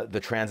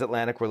 The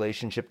transatlantic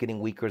relationship getting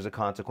weaker as a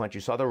consequence.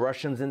 You saw the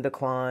Russians in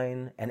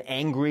decline and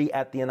angry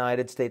at the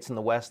United States and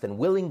the West and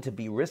willing to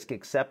be risk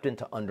acceptant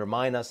to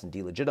undermine us and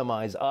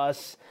delegitimize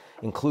us,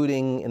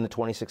 including in the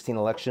 2016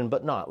 election,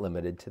 but not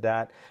limited to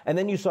that. And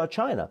then you saw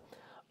China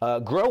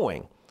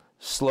growing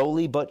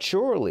slowly but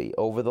surely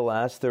over the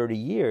last 30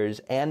 years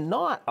and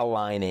not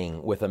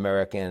aligning with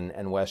American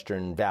and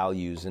Western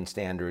values and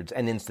standards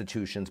and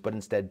institutions, but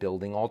instead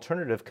building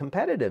alternative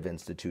competitive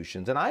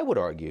institutions. And I would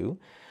argue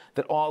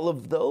that all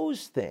of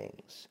those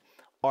things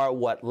are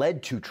what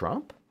led to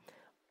Trump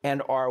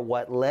and are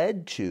what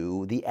led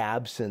to the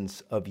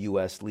absence of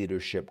U.S.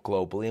 leadership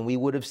globally. And we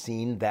would have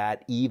seen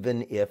that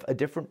even if a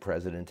different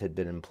president had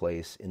been in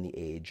place in the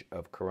age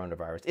of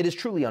coronavirus. It is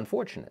truly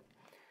unfortunate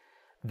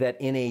that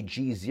in a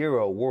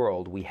G0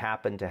 world, we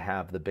happen to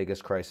have the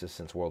biggest crisis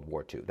since World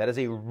War II. That is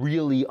a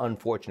really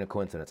unfortunate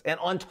coincidence. And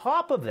on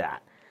top of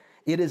that,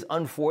 it is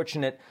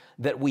unfortunate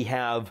that we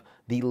have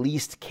the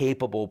least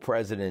capable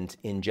president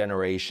in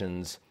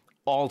generations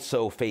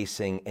also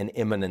facing an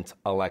imminent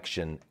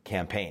election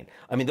campaign.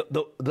 I mean,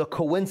 the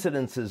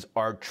coincidences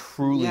are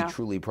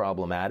truly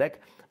problematic,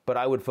 but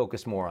I would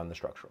focus more on the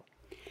structural.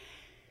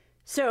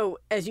 So,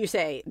 as you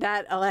say,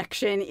 that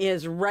election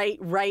is right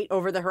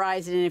over the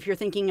horizon. And if you're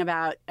thinking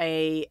about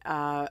a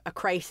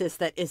crisis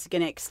that is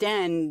going to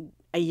extend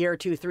a year,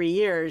 2, 3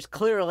 years,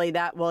 clearly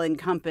that will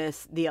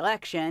encompass the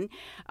election.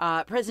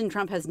 President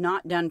Trump has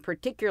not done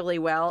particularly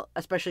well,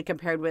 especially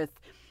compared with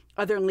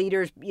other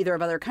leaders, either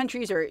of other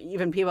countries or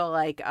even people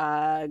like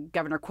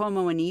Governor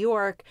Cuomo in New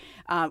York,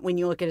 when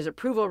you look at his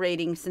approval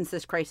rating since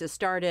this crisis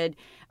started.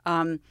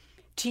 To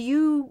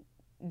you,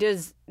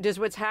 does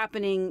what's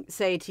happening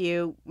say to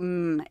you,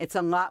 it's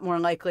a lot more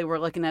likely we're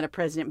looking at a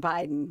President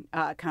Biden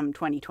come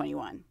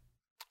 2021?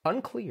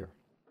 Unclear.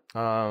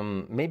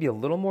 Maybe a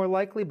little more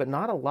likely, but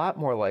not a lot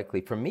more likely.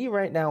 For me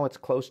right now, it's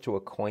close to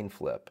a coin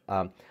flip.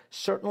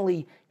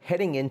 Certainly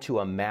heading into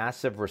a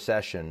massive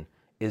recession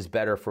is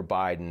better for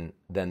Biden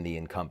than the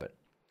incumbent.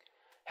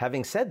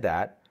 Having said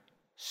that,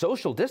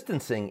 social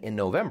distancing in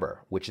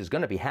November, which is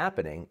going to be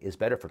happening, is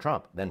better for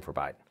Trump than for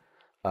Biden.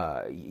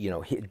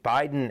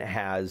 Biden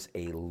has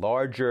a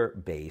larger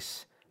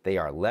base. They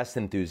are less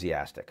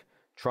enthusiastic.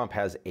 Trump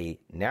has a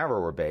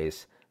narrower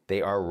base.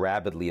 They are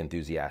rabidly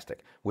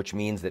enthusiastic, which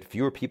means that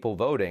fewer people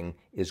voting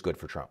is good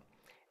for Trump.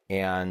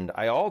 And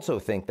I also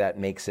think that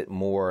makes it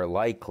more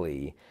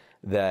likely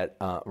that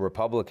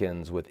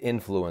Republicans with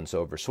influence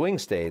over swing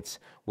states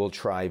will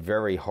try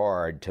very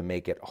hard to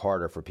make it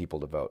harder for people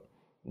to vote.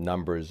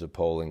 Numbers of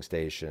polling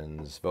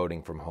stations,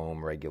 voting from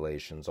home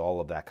regulations, all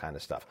of that kind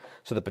of stuff.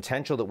 So the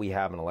potential that we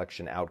have an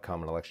election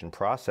outcome, an election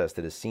process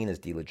that is seen as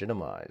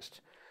delegitimized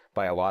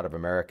by a lot of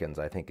Americans,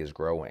 I think, is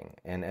growing.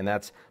 And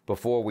that's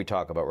before we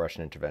talk about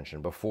Russian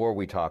intervention, before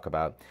we talk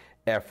about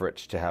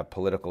efforts to have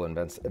political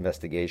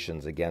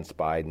investigations against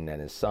Biden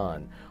and his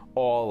son.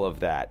 All of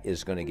that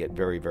is going to get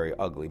very, very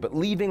ugly. But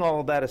leaving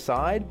all of that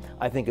aside,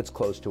 I think it's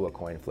close to a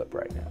coin flip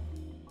right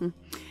now.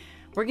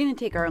 We're going to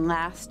take our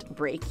last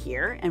break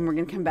here, and we're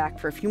going to come back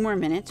for a few more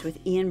minutes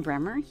with Ian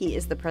Bremmer. He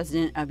is the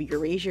president of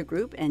Eurasia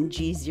Group and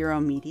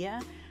G0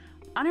 Media.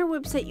 On our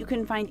website, you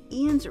can find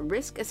Ian's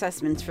risk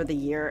assessments for the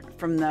year,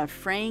 from the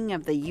fraying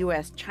of the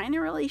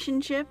U.S.-China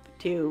relationship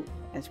to,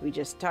 as we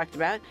just talked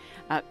about,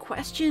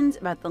 questions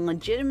about the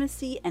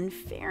legitimacy and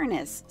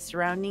fairness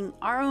surrounding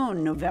our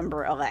own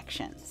November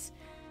elections.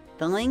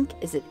 The link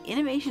is at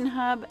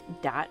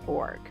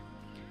innovationhub.org.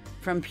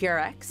 From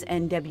PRX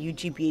and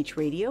WGBH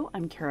Radio,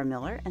 I'm Kara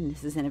Miller, and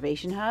this is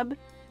Innovation Hub.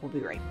 We'll be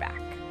right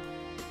back.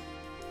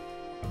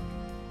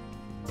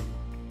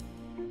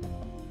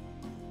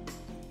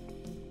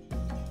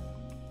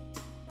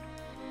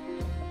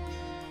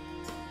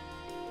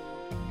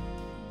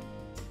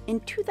 In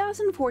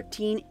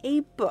 2014, a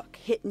book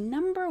hit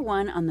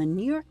 #1 on the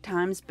New York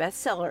Times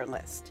bestseller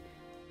list.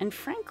 And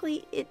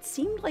frankly, it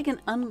seemed like an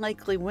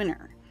unlikely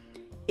winner.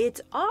 Its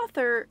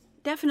author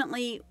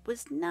definitely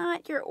was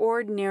not your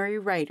ordinary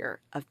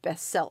writer of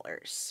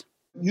bestsellers.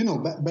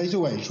 By the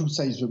way, I should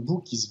say the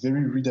book is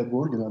very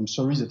readable, and I'm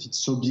sorry that it's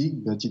so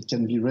big, but it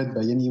can be read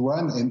by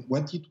anyone, and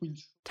what it will...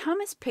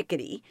 Thomas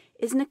Piketty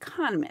is an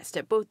economist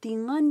at both the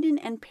London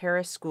and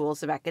Paris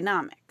schools of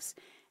economics,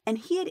 and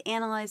he had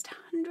analyzed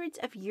hundreds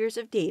of years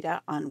of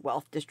data on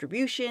wealth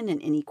distribution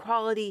and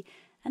inequality,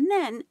 and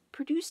then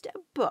produced a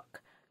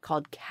book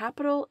called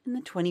Capital in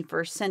the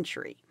 21st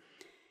Century.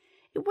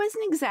 It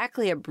wasn't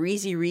exactly a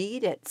breezy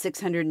read at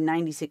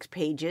 696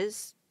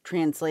 pages,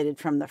 translated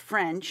from the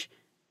French,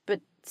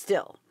 but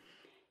still.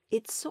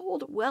 It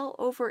sold well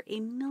over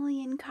 1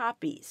 million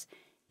copies,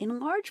 in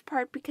large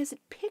part because it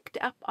picked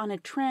up on a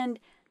trend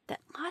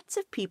that lots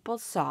of people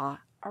saw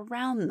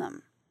around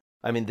them.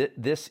 I mean,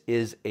 this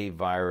is a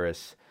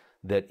virus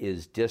that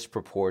is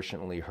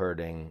disproportionately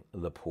hurting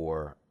the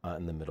poor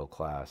and the middle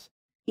class.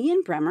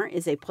 Ian Bremmer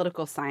is a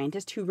political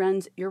scientist who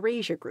runs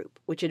Eurasia Group,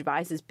 which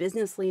advises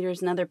business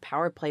leaders and other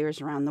power players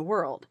around the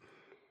world.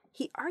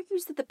 He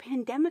argues that the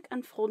pandemic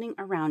unfolding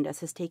around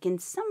us has taken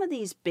some of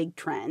these big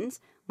trends,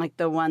 like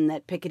the one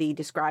that Piketty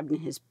described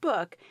in his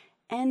book,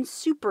 and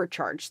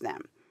supercharged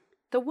them.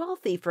 The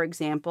wealthy, for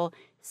example,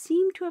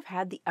 seem to have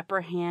had the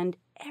upper hand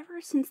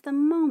ever since the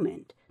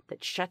moment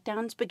that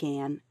shutdowns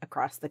began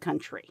across the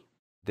country.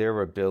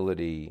 Their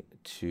ability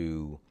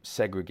to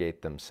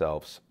segregate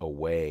themselves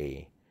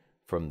away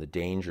from the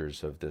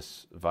dangers of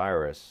this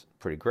virus,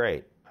 pretty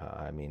great.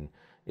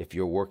 If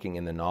you're working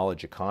in the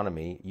knowledge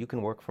economy, you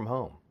can work from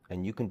home,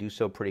 and you can do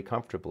so pretty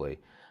comfortably.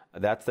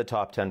 That's the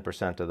top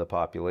 10% of the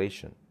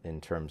population in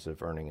terms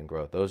of earning and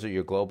growth. Those are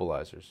your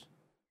globalizers.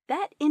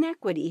 That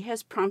inequity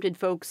has prompted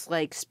folks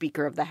like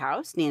Speaker of the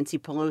House, Nancy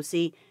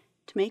Pelosi,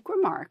 to make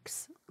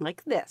remarks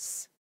like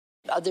this.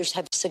 Others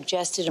have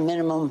suggested a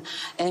minimum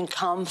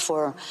income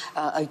for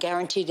a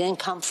guaranteed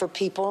income for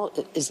people.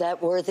 Is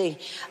that worthy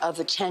of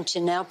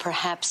attention now?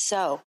 Perhaps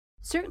so.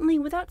 Certainly,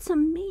 without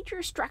some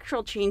major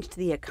structural change to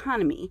the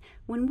economy,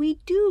 when we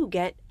do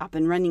get up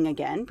and running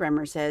again,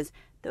 Bremer says,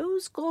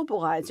 those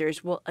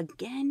globalizers will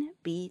again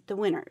be the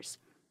winners,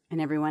 and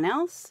everyone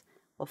else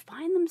will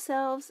find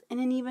themselves in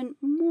an even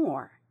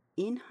more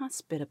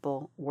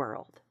inhospitable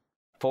world.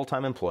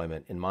 Full-time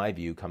employment, in my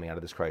view, coming out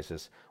of this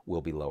crisis,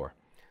 will be lower.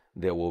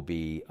 There will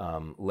be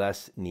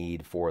less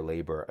need for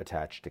labor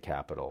attached to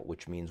capital,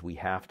 which means we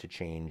have to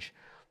change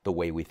the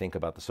way we think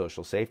about the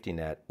social safety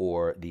net,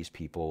 or these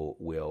people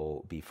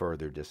will be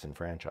further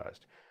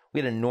disenfranchised. We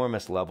had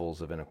enormous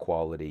levels of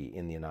inequality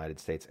in the United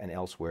States and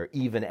elsewhere,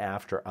 even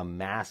after a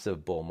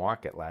massive bull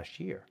market last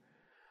year.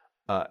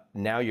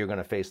 Now you're going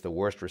to face the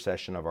worst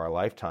recession of our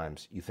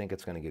lifetimes. You think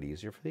it's going to get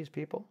easier for these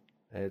people?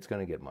 It's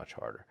going to get much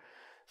harder.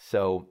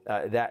 So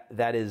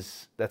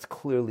that's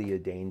clearly a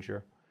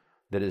danger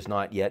that is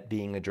not yet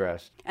being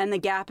addressed. And the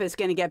gap is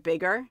going to get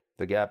bigger?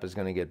 The gap is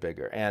going to get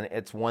bigger. And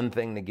it's one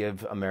thing to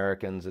give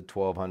Americans a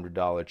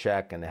 $1,200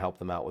 check and to help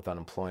them out with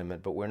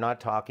unemployment, but we're not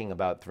talking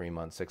about 3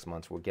 months, 6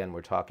 months. Again,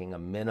 we're talking a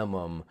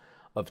minimum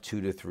of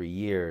 2 to 3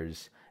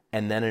 years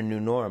and then a new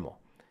normal.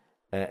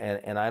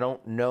 And I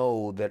don't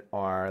know that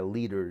our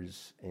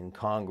leaders in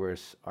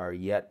Congress are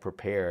yet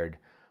prepared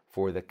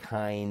for the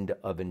kind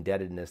of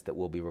indebtedness that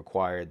will be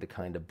required, the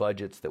kind of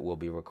budgets that will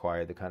be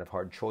required, the kind of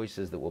hard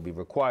choices that will be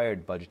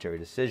required, budgetary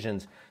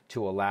decisions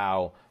to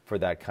allow for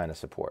that kind of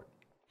support.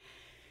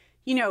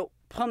 You know,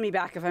 pull me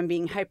back if I'm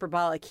being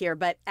hyperbolic here,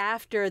 but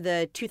after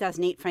the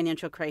 2008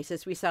 financial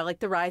crisis, we saw like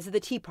the rise of the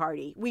Tea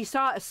Party. We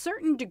saw a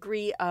certain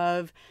degree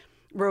of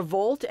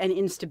revolt and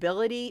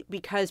instability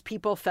because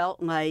people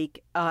felt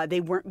like they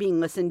weren't being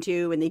listened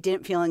to and they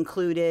didn't feel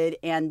included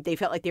and they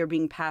felt like they were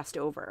being passed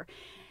over.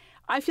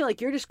 I feel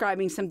like you're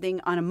describing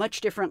something on a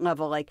much different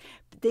level. Like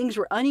things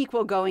were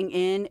unequal going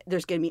in.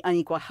 There's going to be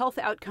unequal health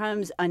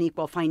outcomes,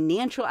 unequal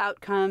financial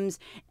outcomes.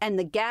 And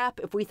the gap,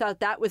 if we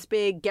thought that was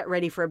big, get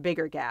ready for a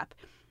bigger gap.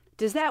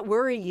 Does that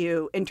worry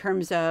you in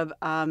terms of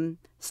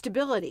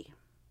stability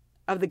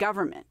of the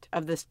government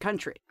of this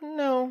country?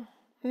 No.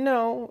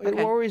 Okay. It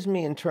worries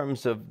me in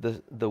terms of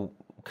the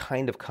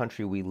kind of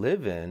country we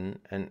live in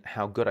and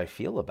how good I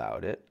feel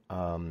about it.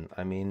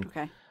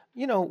 Okay.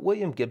 You know,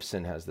 William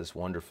Gibson has this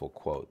wonderful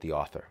quote, the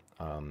author,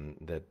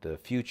 that the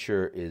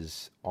future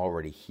is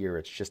already here.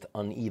 It's just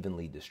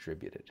unevenly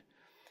distributed.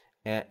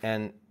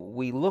 And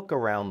we look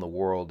around the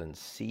world and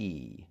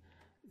see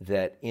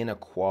that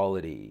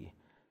inequality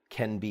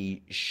can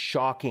be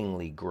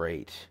shockingly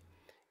great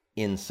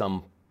in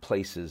some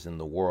places in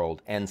the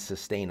world and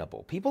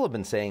sustainable. People have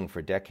been saying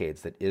for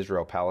decades that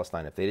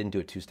Israel-Palestine, if they didn't do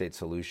a two-state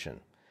solution,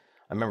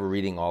 I remember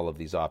reading all of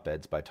these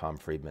op-eds by Tom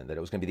Friedman, that it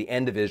was going to be the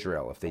end of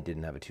Israel if they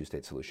didn't have a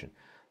two-state solution.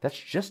 That's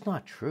just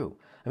not true.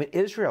 I mean,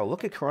 Israel,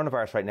 look at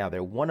coronavirus right now.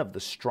 They're one of the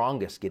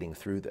strongest getting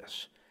through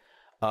this.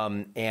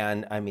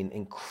 And I mean,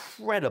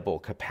 incredible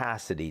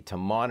capacity to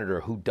monitor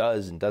who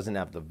does and doesn't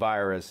have the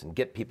virus and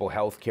get people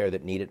health care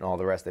that need it and all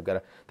the rest. They've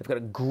got a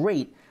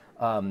great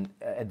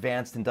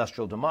advanced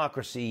industrial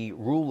democracy,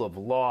 rule of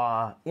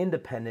law,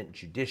 independent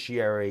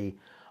judiciary,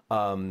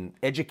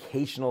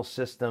 educational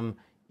system,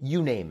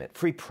 you name it,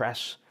 free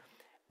press,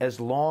 as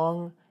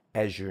long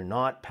as you're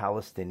not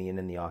Palestinian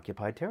in the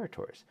occupied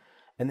territories.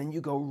 And then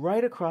you go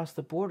right across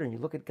the border and you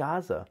look at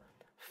Gaza,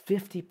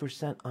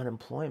 50%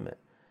 unemployment,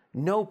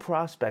 no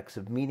prospects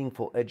of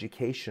meaningful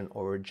education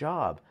or a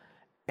job,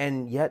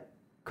 and yet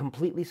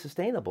completely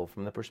sustainable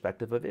from the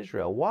perspective of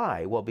Israel.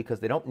 Why? Well, because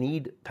they don't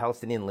need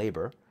Palestinian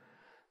labor.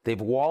 They've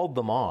walled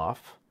them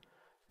off,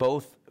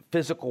 both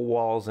physical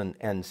walls and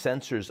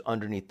sensors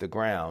underneath the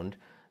ground.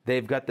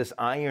 They've got this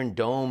Iron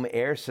Dome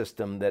air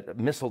system, that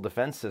missile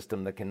defense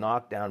system that can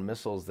knock down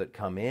missiles that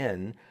come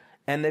in.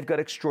 And they've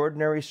got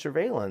extraordinary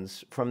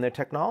surveillance from their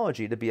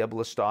technology to be able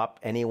to stop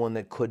anyone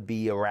that could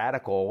be a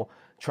radical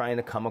trying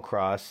to come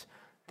across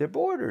their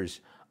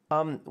borders.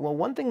 Well,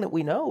 one thing that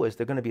we know is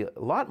there are going to be a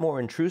lot more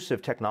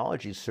intrusive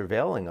technologies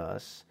surveilling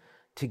us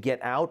to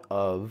get out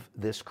of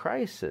this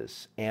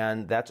crisis.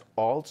 And that's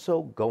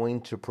also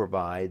going to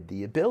provide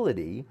the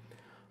ability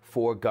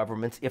for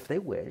governments, if they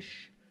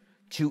wish,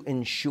 to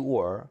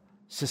ensure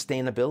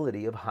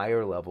sustainability of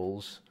higher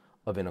levels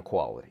of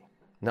inequality.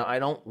 Now, I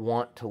don't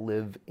want to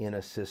live in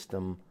a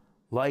system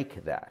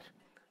like that.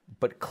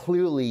 But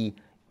clearly,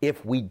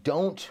 if we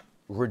don't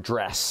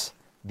redress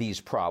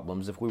these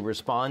problems, if we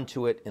respond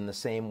to it in the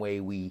same way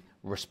we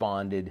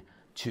responded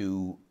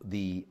to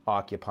the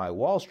Occupy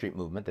Wall Street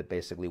movement that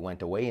basically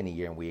went away in a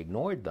year and we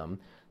ignored them,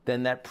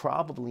 then that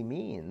probably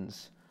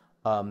means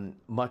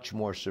much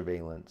more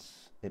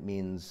surveillance. It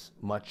means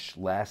much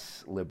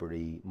less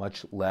liberty,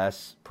 much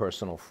less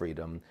personal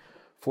freedom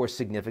for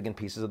significant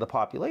pieces of the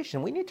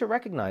population. We need to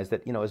recognize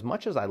that, as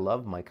much as I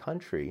love my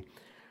country,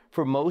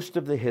 for most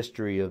of the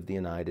history of the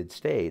United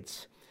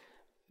States,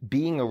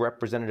 being a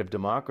representative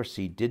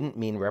democracy didn't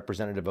mean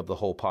representative of the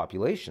whole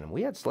population.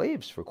 We had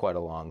slaves for quite a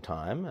long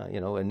time.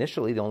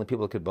 Initially, the only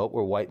people that could vote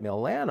were white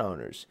male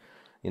landowners.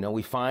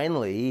 We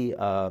finally,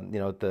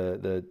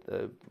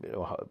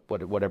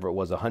 whatever it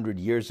was, 100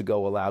 years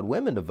ago, allowed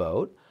women to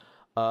vote.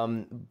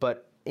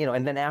 But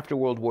and then after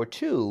World War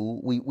II,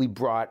 we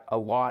brought a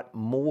lot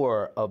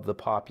more of the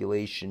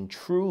population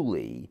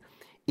truly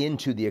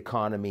into the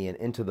economy and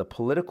into the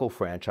political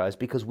franchise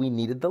because we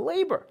needed the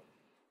labor.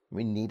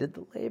 We needed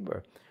the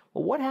labor.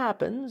 Well, what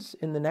happens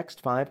in the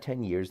next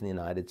 5-10 years in the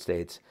United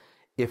States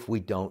if we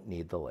don't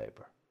need the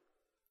labor?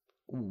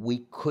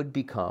 We could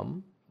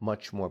become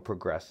much more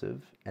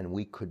progressive, and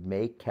we could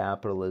make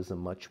capitalism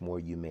much more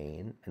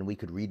humane, and we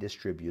could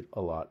redistribute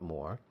a lot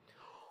more.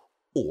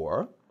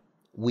 Or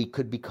we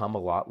could become a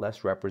lot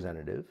less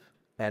representative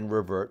and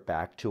revert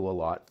back to a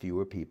lot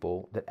fewer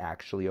people that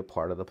actually are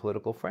part of the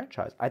political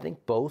franchise. I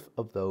think both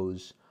of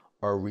those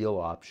are real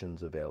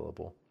options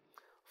available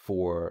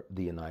for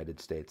the United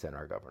States and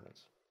our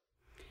governance.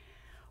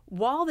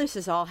 While this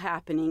is all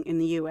happening in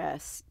the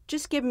U.S.,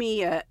 just give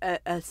me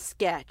a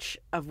sketch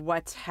of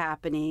what's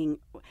happening,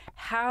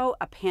 how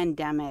a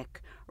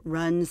pandemic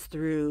runs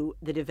through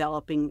the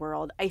developing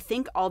world. I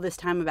think all this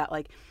time about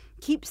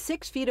keep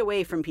 6 feet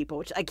away from people,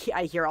 which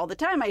I hear all the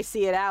time. I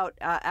see it out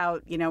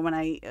when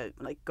I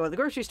go to the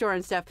grocery store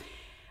and stuff.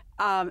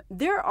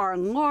 There are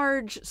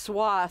large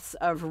swaths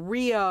of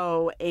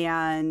Rio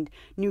and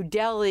New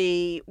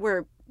Delhi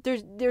where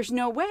there's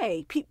no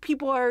way.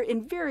 People are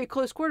in very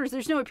close quarters.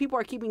 There's no way people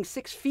are keeping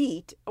 6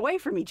 feet away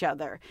from each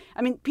other.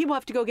 I mean, people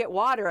have to go get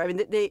water. I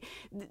mean,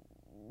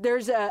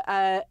 there's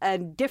a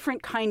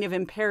different kind of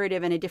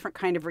imperative and a different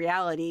kind of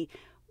reality.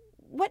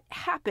 What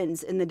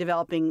happens in the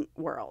developing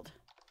world?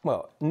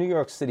 Well, New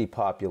York City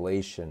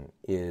population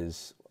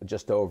is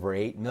just over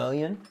 8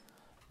 million.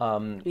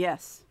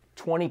 Yes.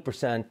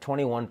 20%,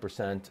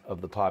 21% of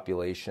the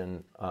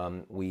population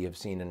we have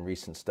seen in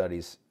recent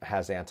studies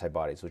has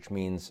antibodies, which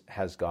means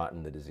has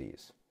gotten the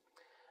disease.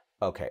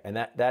 Okay, and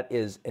that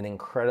is an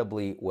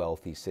incredibly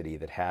wealthy city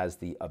that has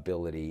the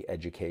ability,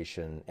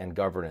 education, and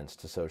governance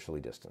to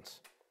socially distance.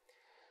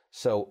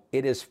 So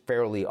it is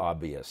fairly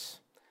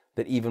obvious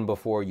that even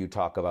before you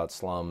talk about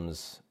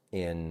slums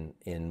in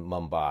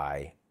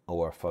Mumbai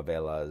or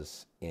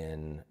favelas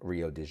in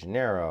Rio de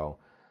Janeiro,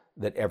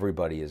 that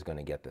everybody is going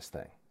to get this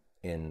thing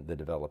in the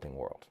developing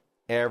world.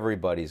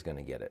 Everybody's going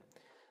to get it.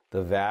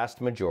 The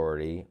vast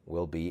majority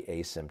will be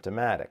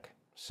asymptomatic.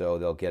 So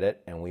they'll get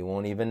it and we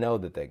won't even know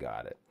that they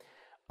got it.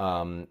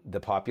 The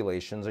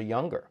populations are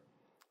younger,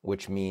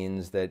 which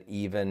means that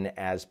even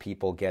as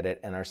people get it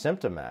and are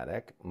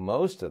symptomatic,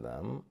 most of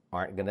them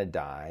aren't going to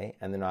die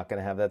and they're not going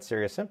to have that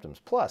serious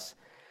symptoms. Plus,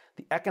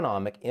 the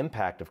economic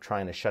impact of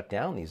trying to shut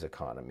down these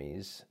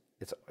economies,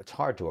 it's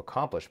hard to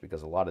accomplish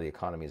because a lot of the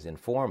economy is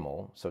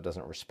informal, so it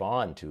doesn't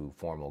respond to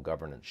formal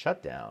governance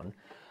shutdown.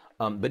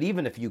 But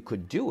even if you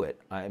could do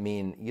it, I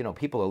mean,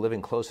 people are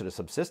living closer to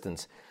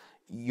subsistence.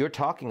 You're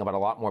talking about a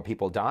lot more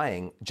people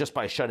dying just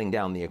by shutting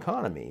down the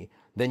economy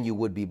than you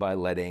would be by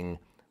letting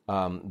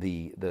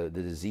the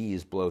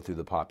disease blow through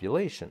the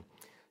population.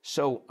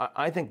 So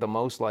I think the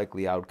most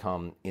likely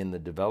outcome in the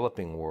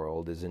developing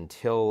world is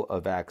until a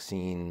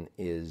vaccine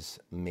is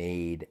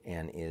made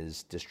and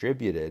is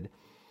distributed,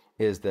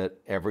 is that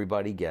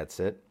everybody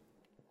gets it,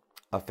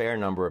 a fair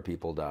number of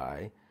people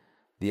die,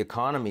 the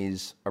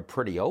economies are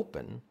pretty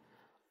open,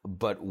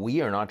 but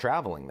we are not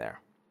traveling there.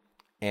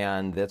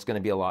 And that's going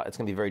to be it's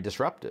going to be very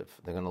disruptive.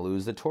 They're going to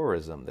lose the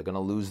tourism. They're going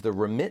to lose the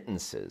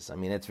remittances. I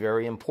mean, it's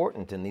very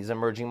important in these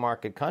emerging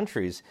market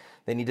countries.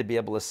 They need to be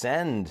able to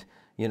send,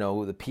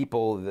 the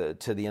people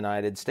to the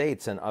United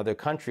States and other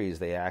countries.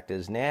 They act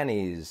as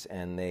nannies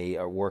and they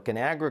work in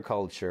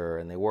agriculture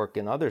and they work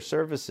in other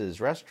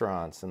services,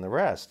 restaurants and the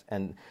rest.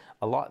 And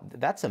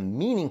that's a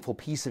meaningful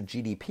piece of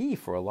GDP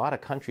for a lot of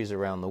countries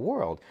around the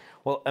world.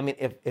 Well, I mean,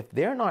 if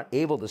they're not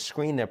able to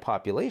screen their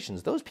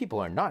populations, those people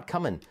are not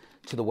coming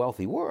to the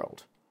wealthy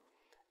world.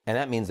 And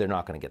that means they're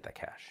not going to get that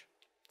cash.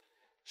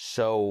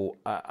 So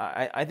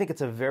I think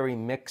it's a very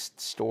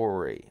mixed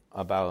story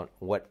about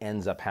what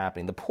ends up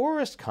happening. The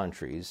poorest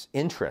countries,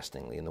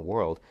 interestingly, in the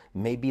world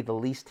may be the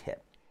least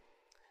hit.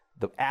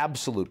 The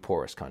absolute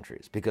poorest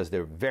countries, because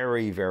they're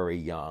very, very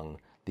young,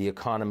 the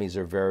economies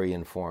are very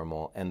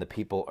informal, and the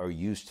people are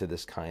used to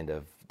this kind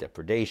of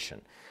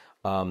depredation.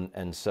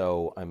 And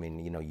so, I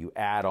mean, you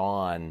add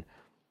on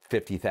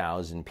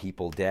 50,000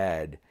 people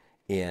dead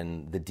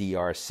in the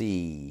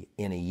DRC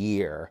in a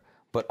year,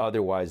 but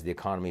otherwise the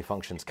economy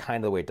functions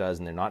kind of the way it does,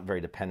 and they're not very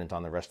dependent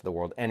on the rest of the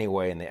world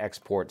anyway, and they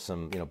export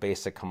some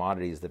basic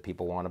commodities that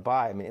people want to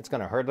buy. I mean, it's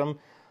going to hurt them,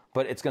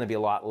 but it's going to be a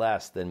lot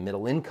less than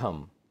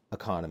middle-income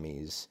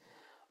economies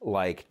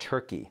like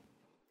Turkey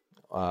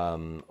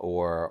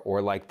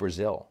or like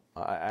Brazil.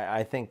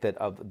 I think that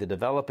of the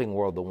developing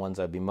world, the ones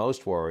I'd be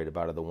most worried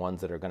about are the ones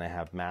that are going to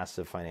have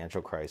massive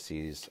financial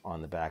crises on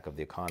the back of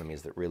the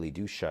economies that really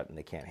do shut and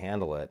they can't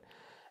handle it.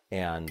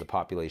 and the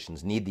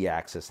populations need the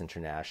access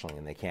internationally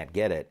and they can't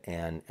get it,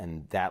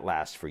 and that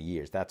lasts for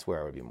years. That's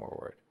where I would be more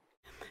worried.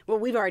 Well,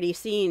 we've already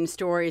seen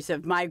stories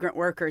of migrant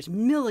workers,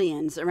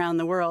 millions around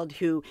the world,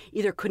 who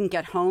either couldn't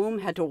get home,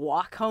 had to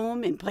walk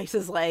home in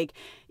places like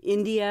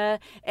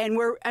India, and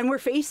we're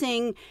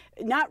facing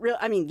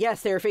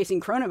yes, they were facing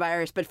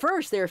coronavirus, but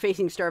first they were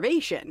facing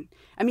starvation.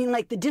 I mean,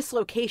 like, the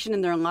dislocation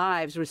in their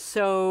lives was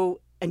so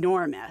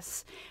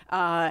enormous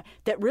that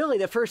really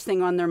the first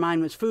thing on their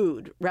mind was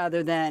food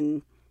rather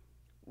than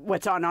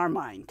what's on our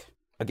mind.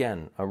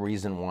 Again, a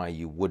reason why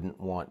you wouldn't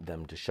want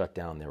them to shut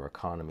down their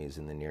economies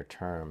in the near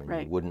term, and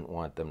right. You wouldn't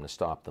want them to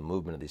stop the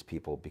movement of these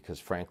people, because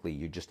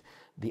frankly,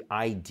 the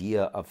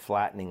idea of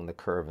flattening the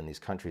curve in these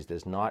countries,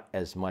 there's not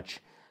as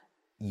much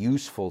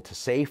useful to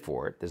say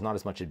for it. There's not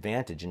as much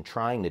advantage in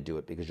trying to do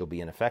it because you'll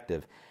be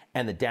ineffective.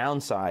 And the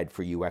downside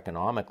for you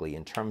economically,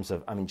 in terms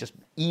of, just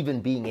even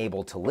being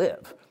able to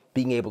live,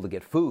 being able to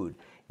get food,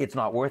 it's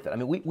not worth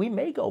it. We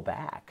may go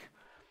back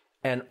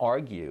and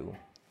argue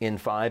in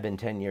 5 and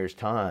 10 years'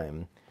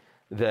 time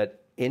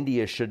that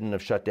India shouldn't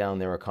have shut down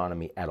their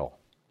economy at all.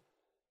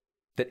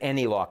 That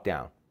any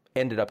lockdown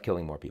ended up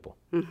killing more people.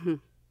 Mm-hmm.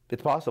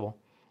 It's possible.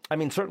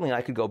 Certainly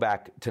I could go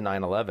back to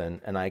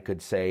 9/11 and I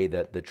could say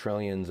that the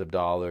trillions of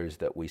dollars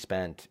that we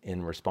spent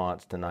in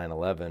response to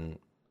 9/11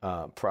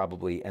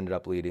 probably ended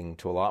up leading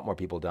to a lot more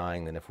people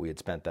dying than if we had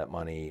spent that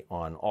money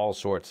on all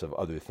sorts of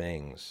other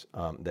things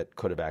that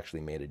could have actually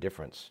made a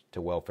difference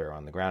to welfare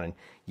on the ground. And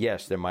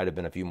yes, there might have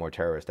been a few more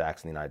terrorist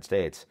acts in the United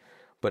States,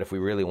 but if we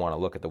really want to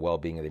look at the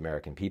well-being of the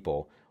American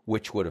people,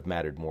 which would have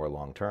mattered more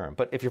long term?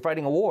 But if you're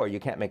fighting a war, you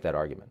can't make that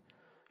argument.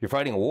 You're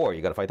fighting a war,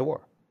 you got to fight the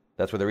war.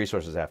 That's where the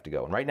resources have to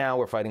go. And right now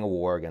we're fighting a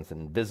war against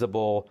an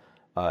invisible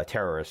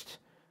terrorist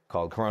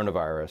called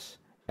coronavirus,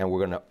 and we're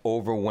going to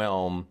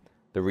overwhelm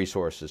the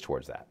resources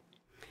towards that.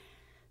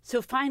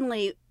 So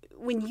finally,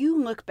 when you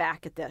look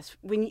back at this,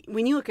 when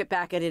you look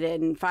back at it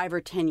in 5 or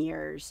 10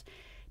 years,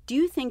 do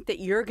you think that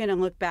you're going to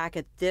look back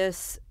at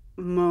this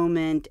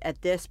moment,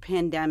 at this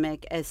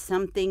pandemic, as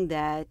something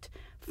that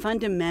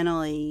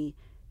fundamentally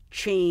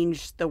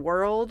changed the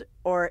world?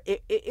 Or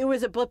it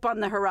was a blip on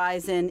the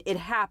horizon, it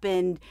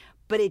happened,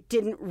 but it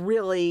didn't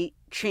really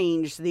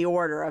change the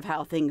order of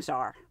how things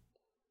are?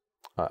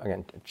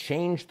 Again,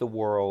 change the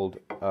world,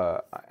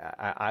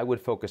 I would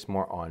focus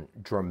more on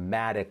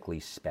dramatically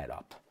sped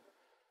up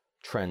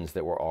trends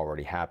that were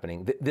already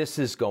happening. This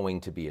is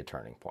going to be a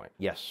turning point.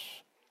 Yes,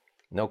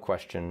 no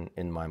question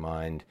in my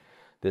mind.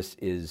 This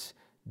is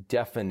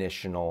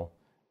definitional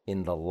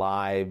in the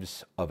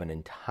lives of an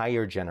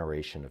entire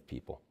generation of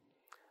people.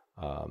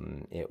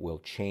 It will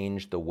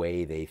change the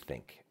way they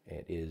think.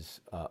 It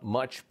is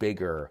much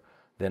bigger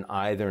than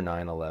either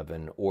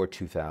 9/11 or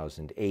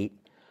 2008.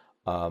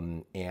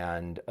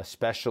 And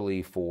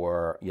especially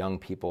for young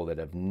people that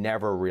have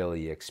never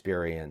really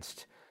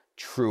experienced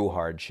true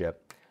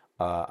hardship,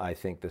 I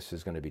think this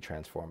is going to be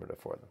transformative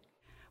for them.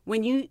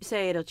 When you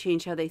say it'll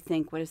change how they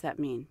think, what does that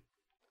mean?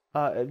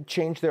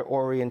 Change their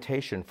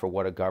orientation for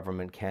what a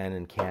government can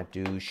and can't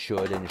do,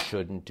 should and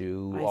shouldn't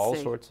do, all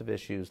sorts of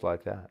issues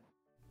like that.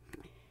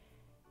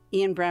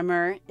 Ian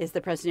Bremmer is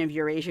the president of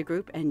Eurasia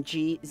Group and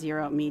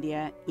G0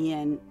 Media.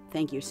 Ian,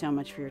 thank you so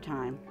much for your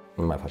time.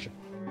 My pleasure.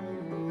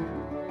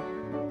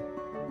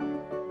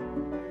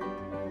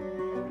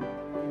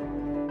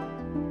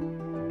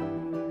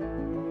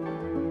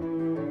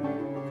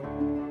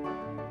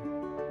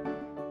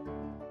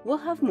 We'll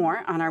have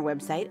more on our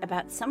website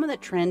about some of the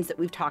trends that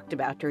we've talked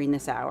about during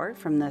this hour,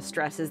 from the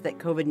stresses that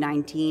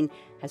COVID-19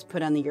 has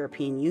put on the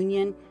European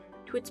Union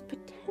to its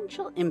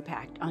potential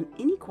impact on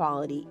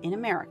inequality in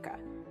America.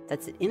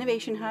 That's at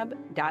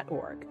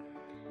innovationhub.org.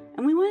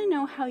 And we want to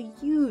know how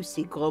you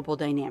see global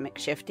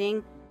dynamics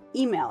shifting.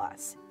 Email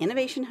us,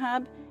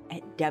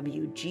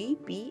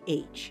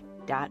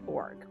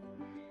 innovationhub@wgbh.org.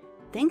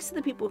 Thanks to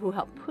the people who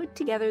helped put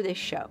together this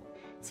show.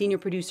 Senior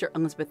producer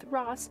Elizabeth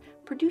Ross,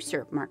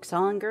 producer Mark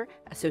Solinger,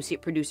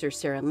 associate producer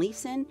Sarah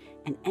Leeson,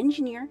 and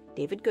engineer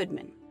David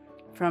Goodman.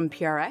 From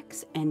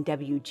PRX and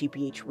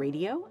WGBH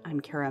Radio, I'm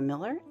Kara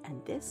Miller,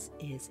 and this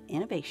is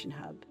Innovation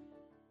Hub.